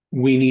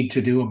we need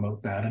to do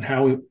about that, and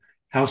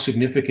how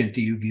significant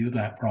do you view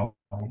that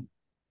problem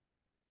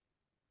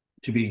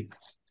to be?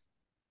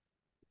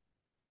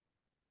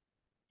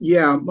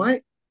 Yeah,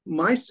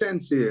 my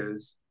sense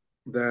is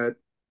that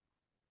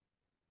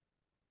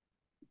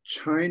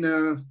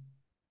China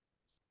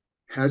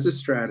has a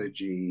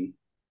strategy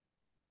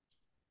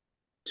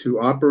to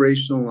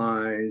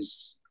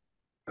operationalize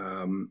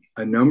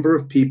a number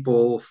of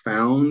people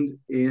found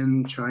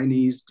in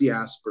Chinese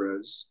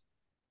diasporas,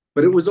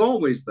 but it was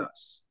always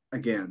thus.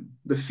 Again,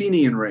 the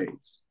Fenian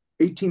raids,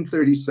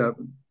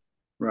 1837,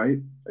 right?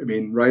 I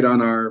mean, right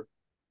on our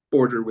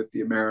border with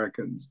the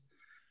Americans.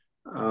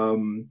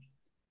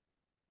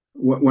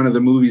 One of the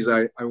movies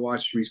I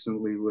watched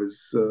recently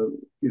was,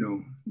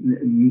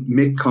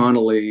 Mick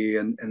Connolly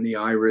and the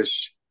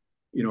Irish,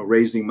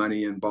 raising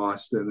money in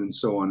Boston and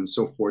so on and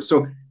so forth.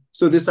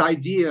 So this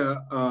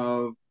idea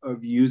of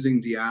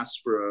using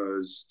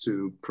diasporas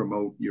to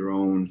promote your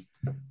own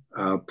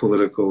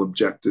political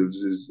objectives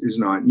is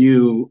not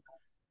new.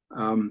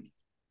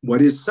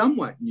 What is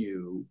somewhat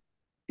new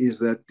is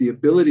that the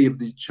ability of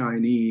the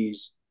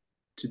Chinese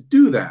to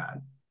do that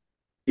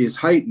is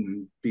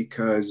heightened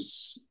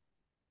because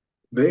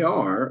they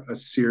are a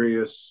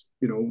serious,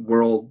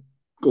 world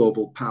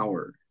global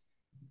power.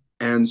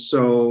 And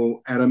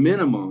so at a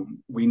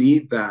minimum, we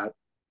need that,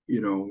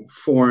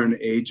 foreign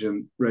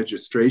agent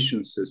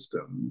registration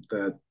system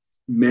that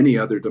many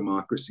other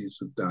democracies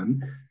have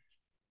done.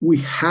 We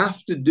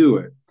have to do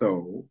it,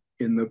 though,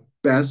 in the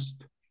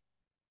best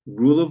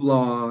rule of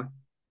law,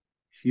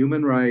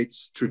 human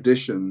rights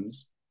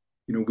traditions.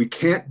 We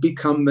can't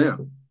become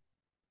them.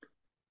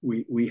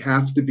 We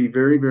have to be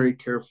very, very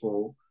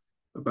careful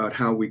about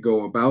how we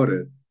go about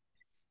it.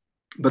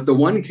 But the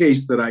one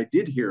case that I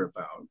did hear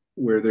about,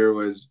 where there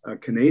was a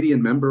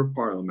Canadian member of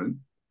parliament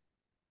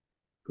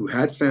who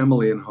had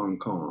family in Hong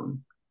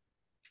Kong,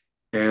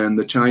 And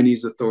the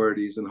Chinese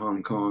authorities in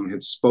Hong Kong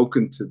had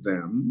spoken to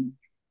them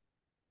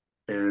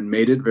and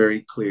made it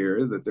very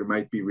clear that there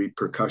might be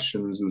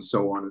repercussions and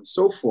so on and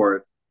so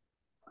forth.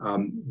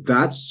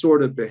 That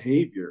sort of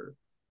behavior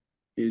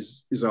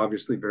is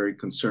obviously very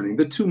concerning.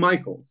 The two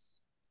Michaels,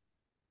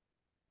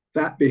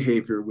 that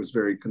behavior was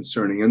very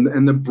concerning,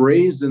 and the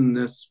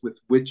brazenness with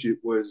which it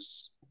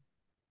was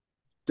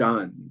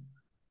done.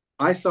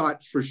 I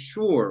thought for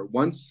sure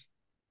once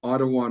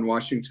Ottawa and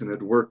Washington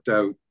had worked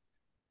out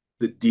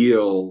the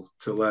deal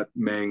to let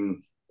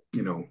Meng,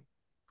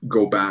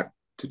 go back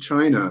to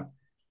China,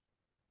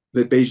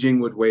 that Beijing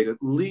would wait at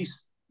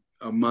least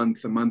a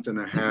month and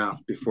a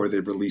half before they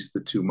released the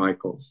two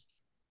Michaels.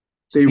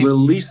 They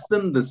released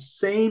them the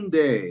same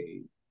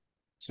day.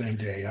 Same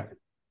day, yeah.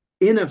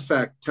 In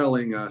effect,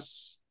 telling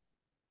us,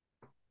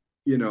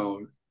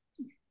 don't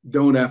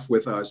F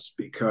with us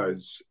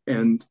because,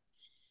 and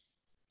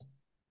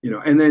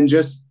then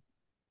just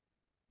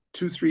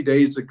 2-3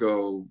 days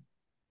ago,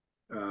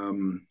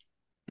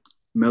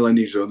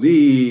 Melanie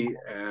Joly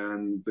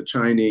and the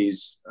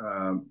Chinese,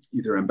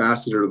 either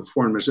ambassador or the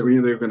foreign minister,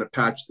 they're going to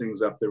patch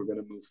things up, they were going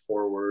to move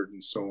forward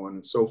and so on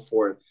and so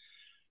forth.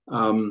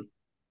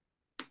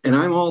 And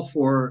I'm all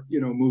for,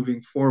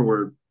 moving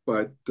forward,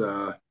 but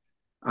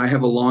I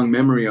have a long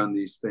memory on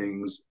these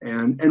things,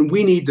 and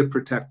we need to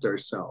protect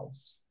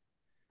ourselves,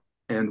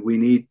 and we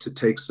need to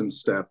take some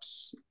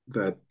steps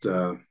that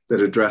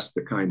address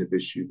the kind of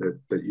issue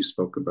that you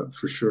spoke about,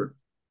 for sure.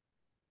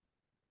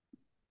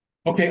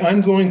 Okay, I'm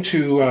going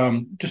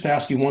to just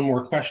ask you one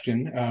more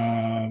question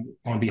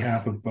on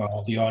behalf of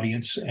the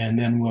audience, and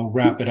then we'll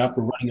wrap it up.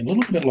 We're running a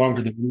little bit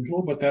longer than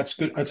usual, but that's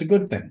good. That's a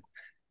good thing.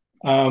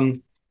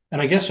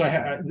 And I guess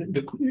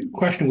the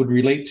question would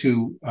relate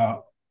to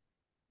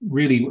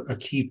really a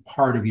key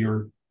part of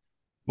your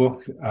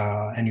book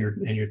and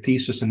your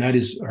thesis, and that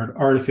is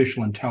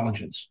artificial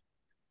intelligence.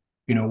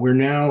 We're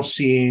now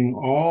seeing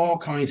all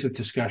kinds of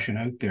discussion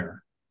out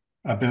there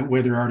about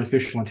whether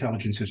artificial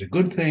intelligence is a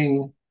good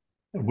thing,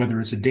 whether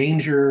it's a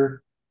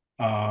danger,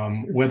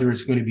 whether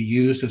it's going to be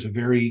used as a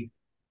very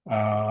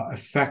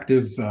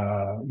effective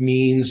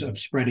means of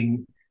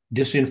spreading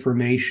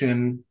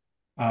disinformation.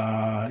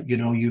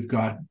 You've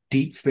got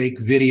deep fake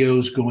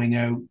videos going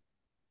out.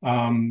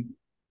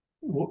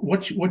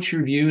 What's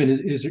your view? And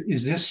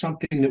is this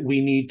something that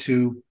we need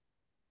to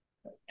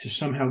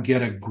somehow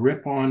get a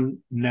grip on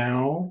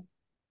now?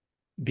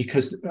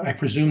 Because I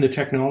presume the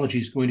technology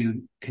is going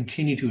to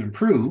continue to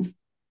improve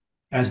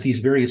as these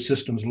various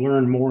systems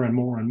learn more and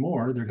more and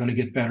more. They're going to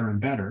get better and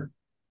better.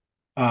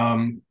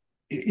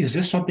 Is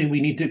this something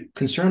we need to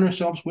concern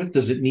ourselves with?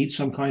 Does it need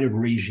some kind of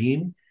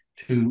regime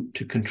to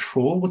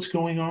control what's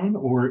going on?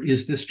 Or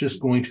is this just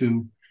going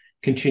to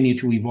continue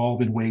to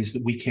evolve in ways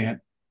that we can't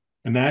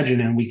imagine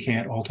and we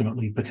can't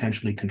ultimately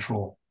potentially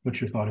control?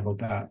 What's your thought about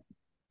that?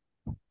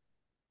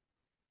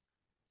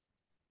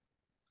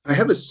 I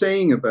have a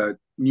saying about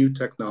new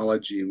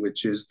technology,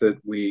 which is that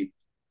we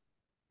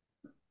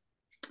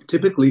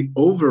typically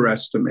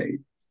overestimate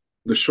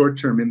the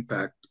short-term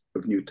impact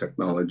of new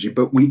technology,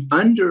 but we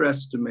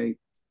underestimate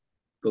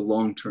the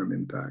long-term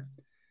impact.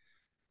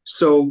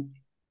 So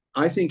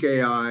I think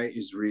AI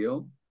is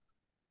real.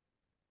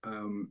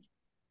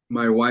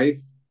 My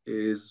wife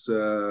is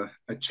a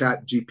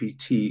chat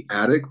GPT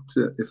addict,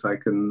 if I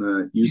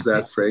can use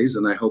that phrase,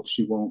 and I hope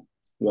she won't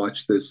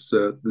watch this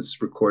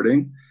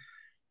recording.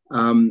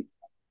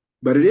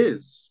 But it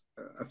is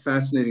a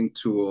fascinating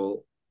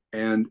tool,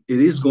 and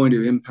it is going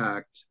to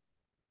impact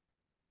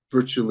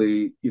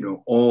virtually,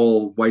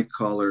 all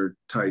white-collar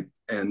type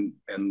and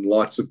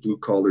lots of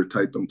blue-collar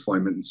type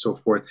employment and so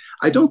forth.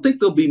 I don't think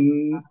there'll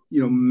be,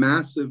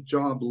 massive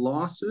job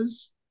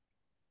losses.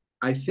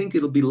 I think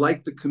it'll be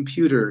like the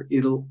computer.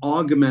 It'll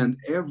augment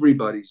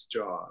everybody's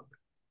job,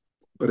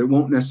 but it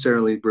won't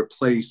necessarily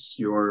replace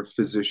your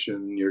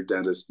physician, your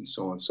dentist, and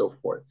so on and so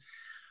forth.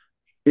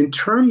 In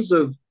terms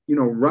of,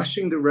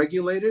 rushing to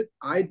regulate it,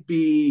 I'd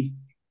be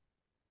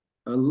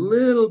a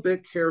little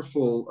bit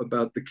careful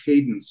about the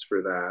cadence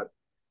for that.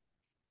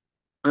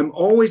 I'm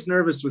always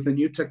nervous with a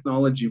new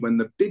technology when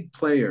the big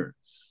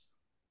players,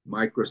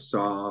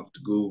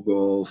 Microsoft,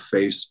 Google,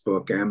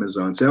 Facebook,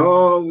 Amazon, say,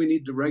 oh, we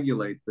need to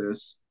regulate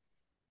this.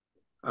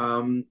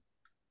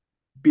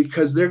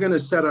 Because they're going to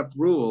set up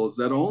rules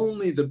that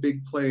only the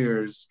big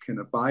players can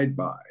abide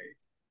by.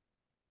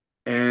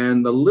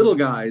 And the little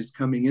guys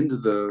coming into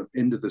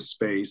the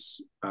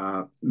space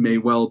may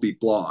well be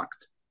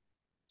blocked.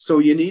 So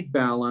you need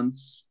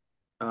balance.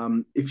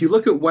 If you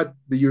look at what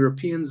the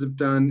Europeans have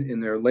done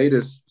in their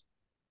latest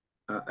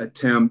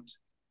attempt,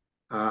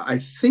 I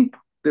think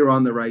they're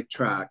on the right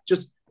track.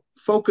 Just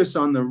focus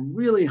on the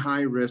really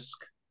high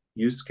risk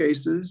use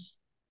cases,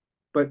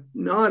 but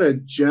not a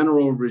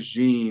general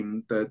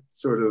regime that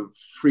sort of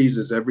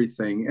freezes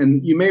everything.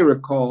 And you may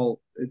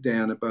recall,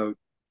 Dan, about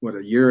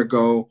a year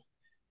ago,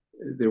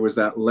 there was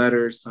that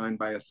letter signed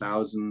by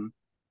 1,000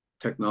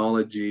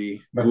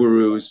 technology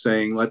gurus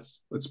saying,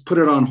 let's put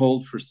it on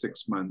hold for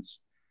 6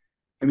 months.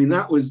 I mean,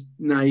 that was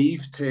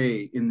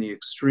naivete in the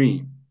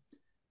extreme.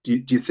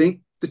 Do you think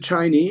the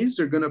Chinese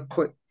are going to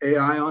put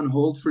AI on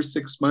hold for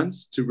 6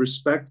 months to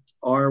respect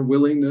our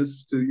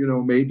willingness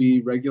to,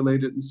 maybe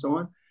regulate it and so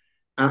on.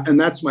 And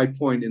that's my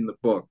point in the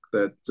book,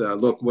 that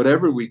look,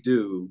 whatever we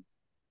do,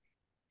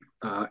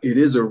 it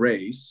is a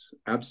race,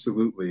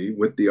 absolutely,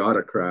 with the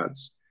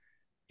autocrats.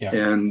 Yeah.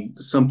 And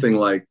something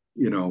like,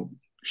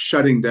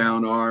 shutting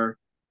down our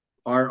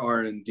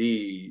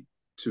R&D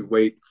to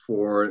wait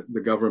for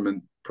the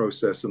government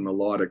process and the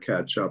law to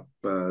catch up,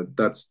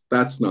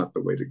 that's not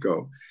the way to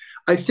go.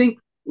 I think,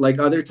 like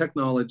other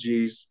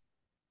technologies,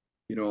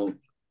 we'll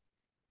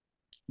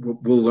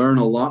learn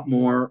a lot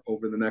more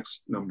over the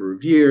next number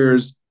of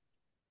years.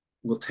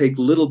 We'll take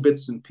little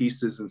bits and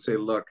pieces and say,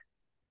 look,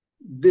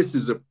 bias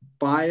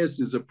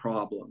is a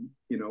problem.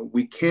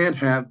 We can't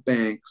have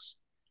banks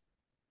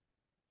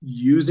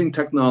using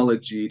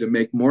technology to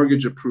make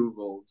mortgage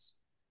approvals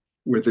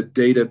where the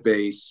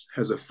database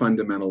has a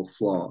fundamental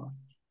flaw.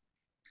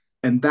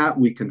 And that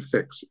we can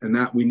fix, and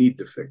that we need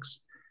to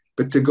fix.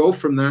 But to go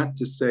from that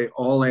to say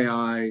all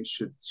AI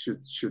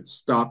should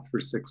stop for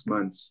 6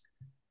 months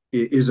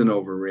is an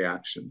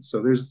overreaction.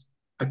 So there's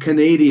a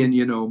Canadian,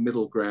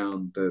 middle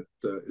ground that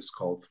is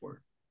called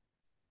for.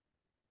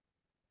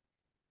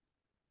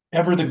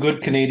 Ever the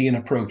good Canadian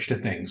approach to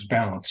things,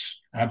 balance.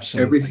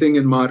 Absolutely. Everything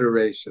in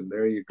moderation.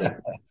 There you go.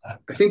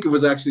 I think it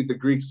was actually the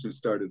Greeks who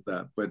started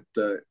that, but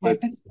I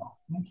think so.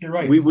 I think you're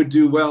right. We would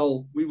do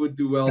well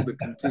to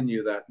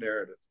continue that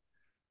narrative.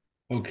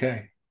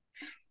 Okay.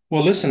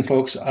 Well, listen,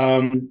 folks,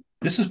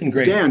 this has been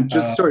great. Dan,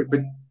 just go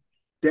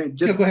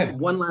ahead.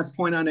 One last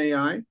point on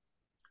AI.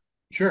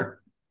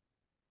 Sure.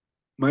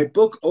 My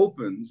book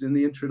opens in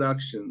the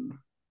introduction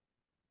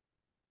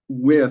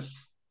with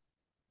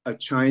a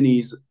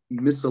Chinese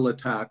missile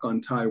attack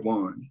on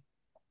Taiwan.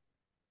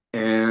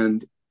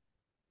 And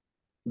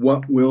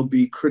what will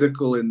be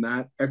critical in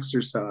that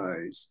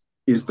exercise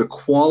is the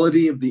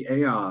quality of the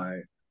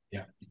AI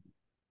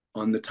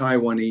on the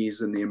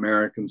Taiwanese and the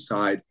American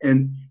side.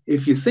 And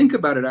if you think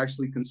about it,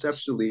 actually,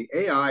 conceptually,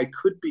 AI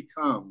could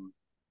become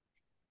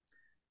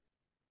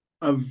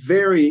a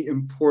very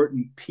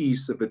important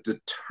piece of a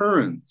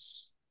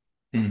deterrence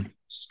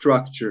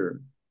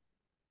structure.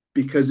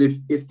 Because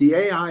if the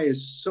AI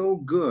is so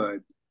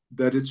good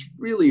that it's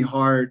really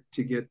hard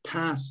to get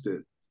past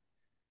it,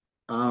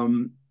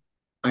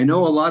 I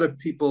know a lot of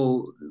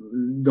people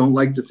don't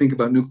like to think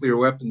about nuclear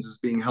weapons as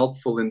being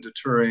helpful in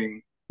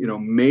deterring,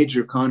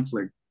 major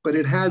conflict, but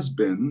it has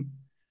been.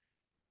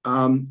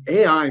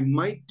 AI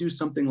might do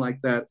something like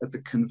that at the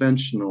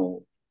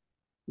conventional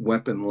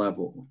weapon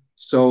level.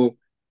 So,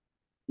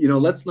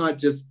 let's not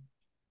just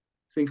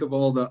think of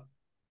all the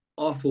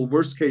awful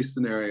worst case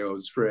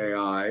scenarios for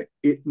AI.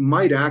 It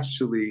might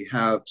actually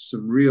have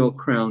some real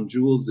crown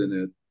jewels in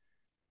it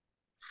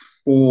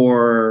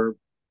for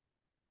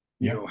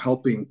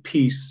helping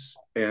peace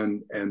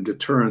and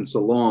deterrence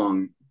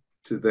along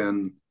to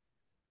then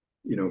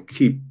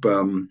keep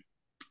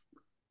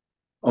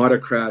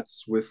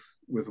autocrats with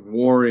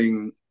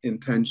warring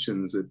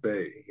intentions at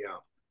bay.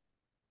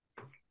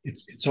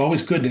 It's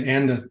always good to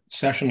end a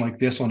session like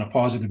this on a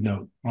positive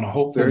note, on a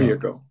hopeful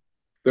note.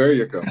 There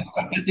you go.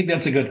 I think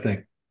that's a good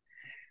thing.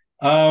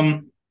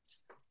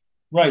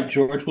 Right,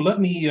 George. Well, let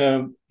me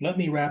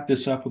wrap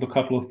this up with a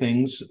couple of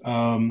things.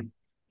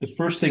 The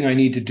first thing I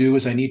need to do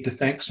is I need to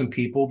thank some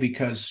people,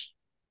 because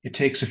it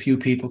takes a few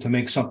people to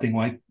make something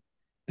like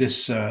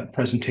this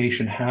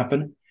presentation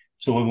happen.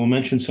 So I will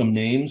mention some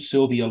names.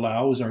 Sylvia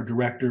Lau is our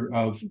Director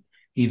of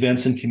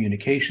Events and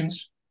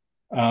Communications.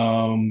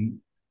 Tanuja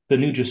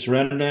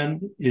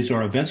Sarandan is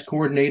our Events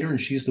Coordinator, and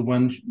she's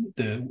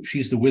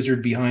the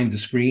wizard behind the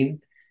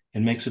screen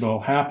and makes it all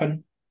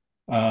happen.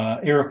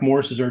 Eric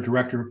Morris is our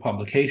Director of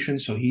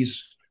Publications, so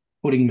he's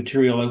putting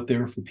material out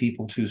there for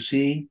people to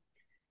see.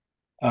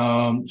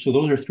 So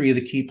those are three of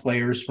the key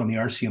players from the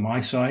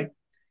RCMI side,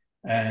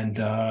 and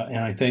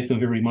I thank them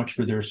very much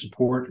for their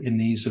support in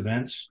these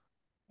events.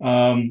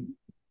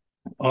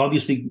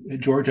 Obviously,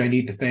 George, I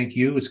need to thank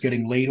you. It's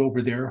getting late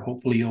over there.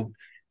 Hopefully, you'll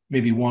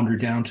maybe wander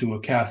down to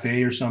a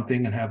cafe or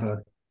something and have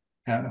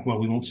well,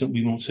 we won't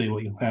say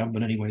what you'll have,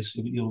 but anyways,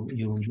 you'll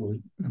enjoy,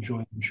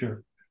 I'm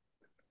sure.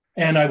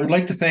 And I would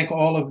like to thank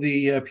all of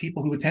the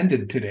people who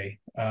attended today.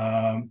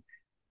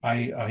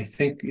 I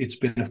think it's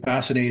been a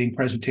fascinating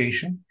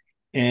presentation.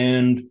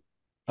 And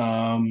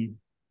I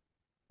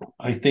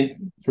think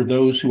for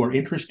those who are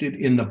interested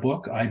in the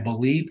book, I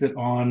believe that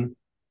on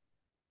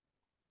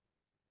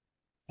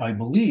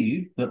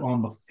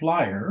the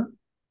flyer,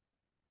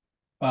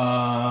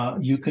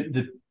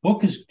 the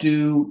book is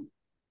due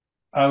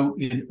out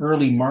in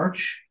early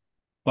March,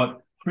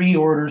 but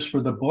pre-orders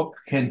for the book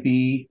can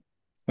be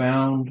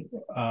found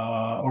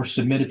or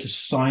submitted to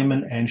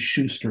Simon and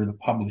Schuster, the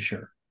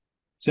publisher.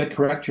 Is that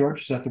correct,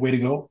 George? Is that the way to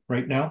go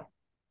right now?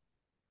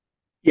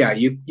 Yeah,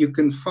 you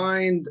can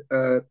find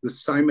the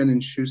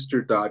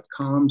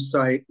simonschuster.com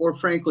site, or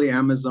frankly,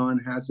 Amazon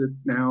has it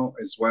now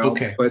as well.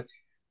 Okay.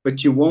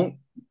 But you won't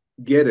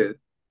get it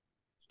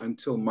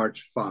until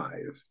March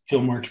 5.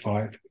 Till March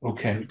 5.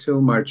 Okay.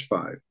 Until March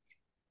 5.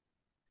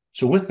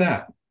 So with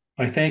that,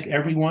 I thank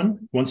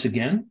everyone once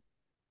again.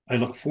 I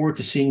look forward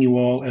to seeing you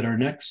all at our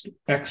next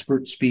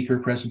expert speaker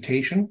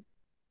presentation.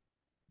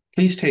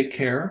 Please take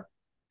care.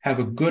 Have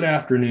a good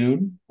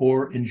afternoon,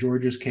 or in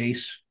George's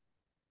case,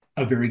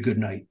 a very good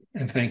night.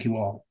 And thank you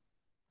all.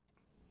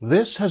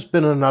 This has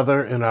been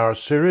another in our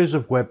series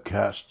of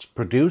webcasts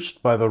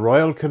produced by the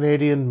Royal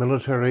Canadian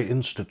Military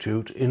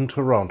Institute in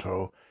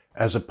Toronto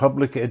as a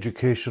public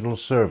educational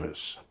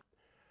service.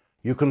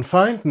 You can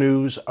find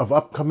news of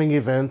upcoming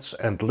events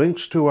and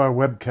links to our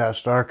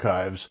webcast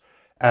archives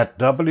at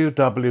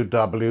www.rcmi.org.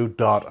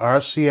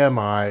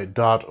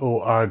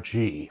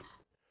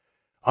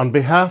 On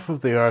behalf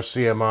of the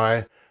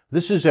RCMI,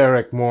 this is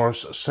Eric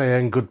Morse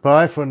saying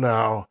goodbye for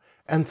now,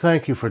 and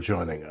thank you for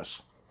joining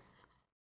us.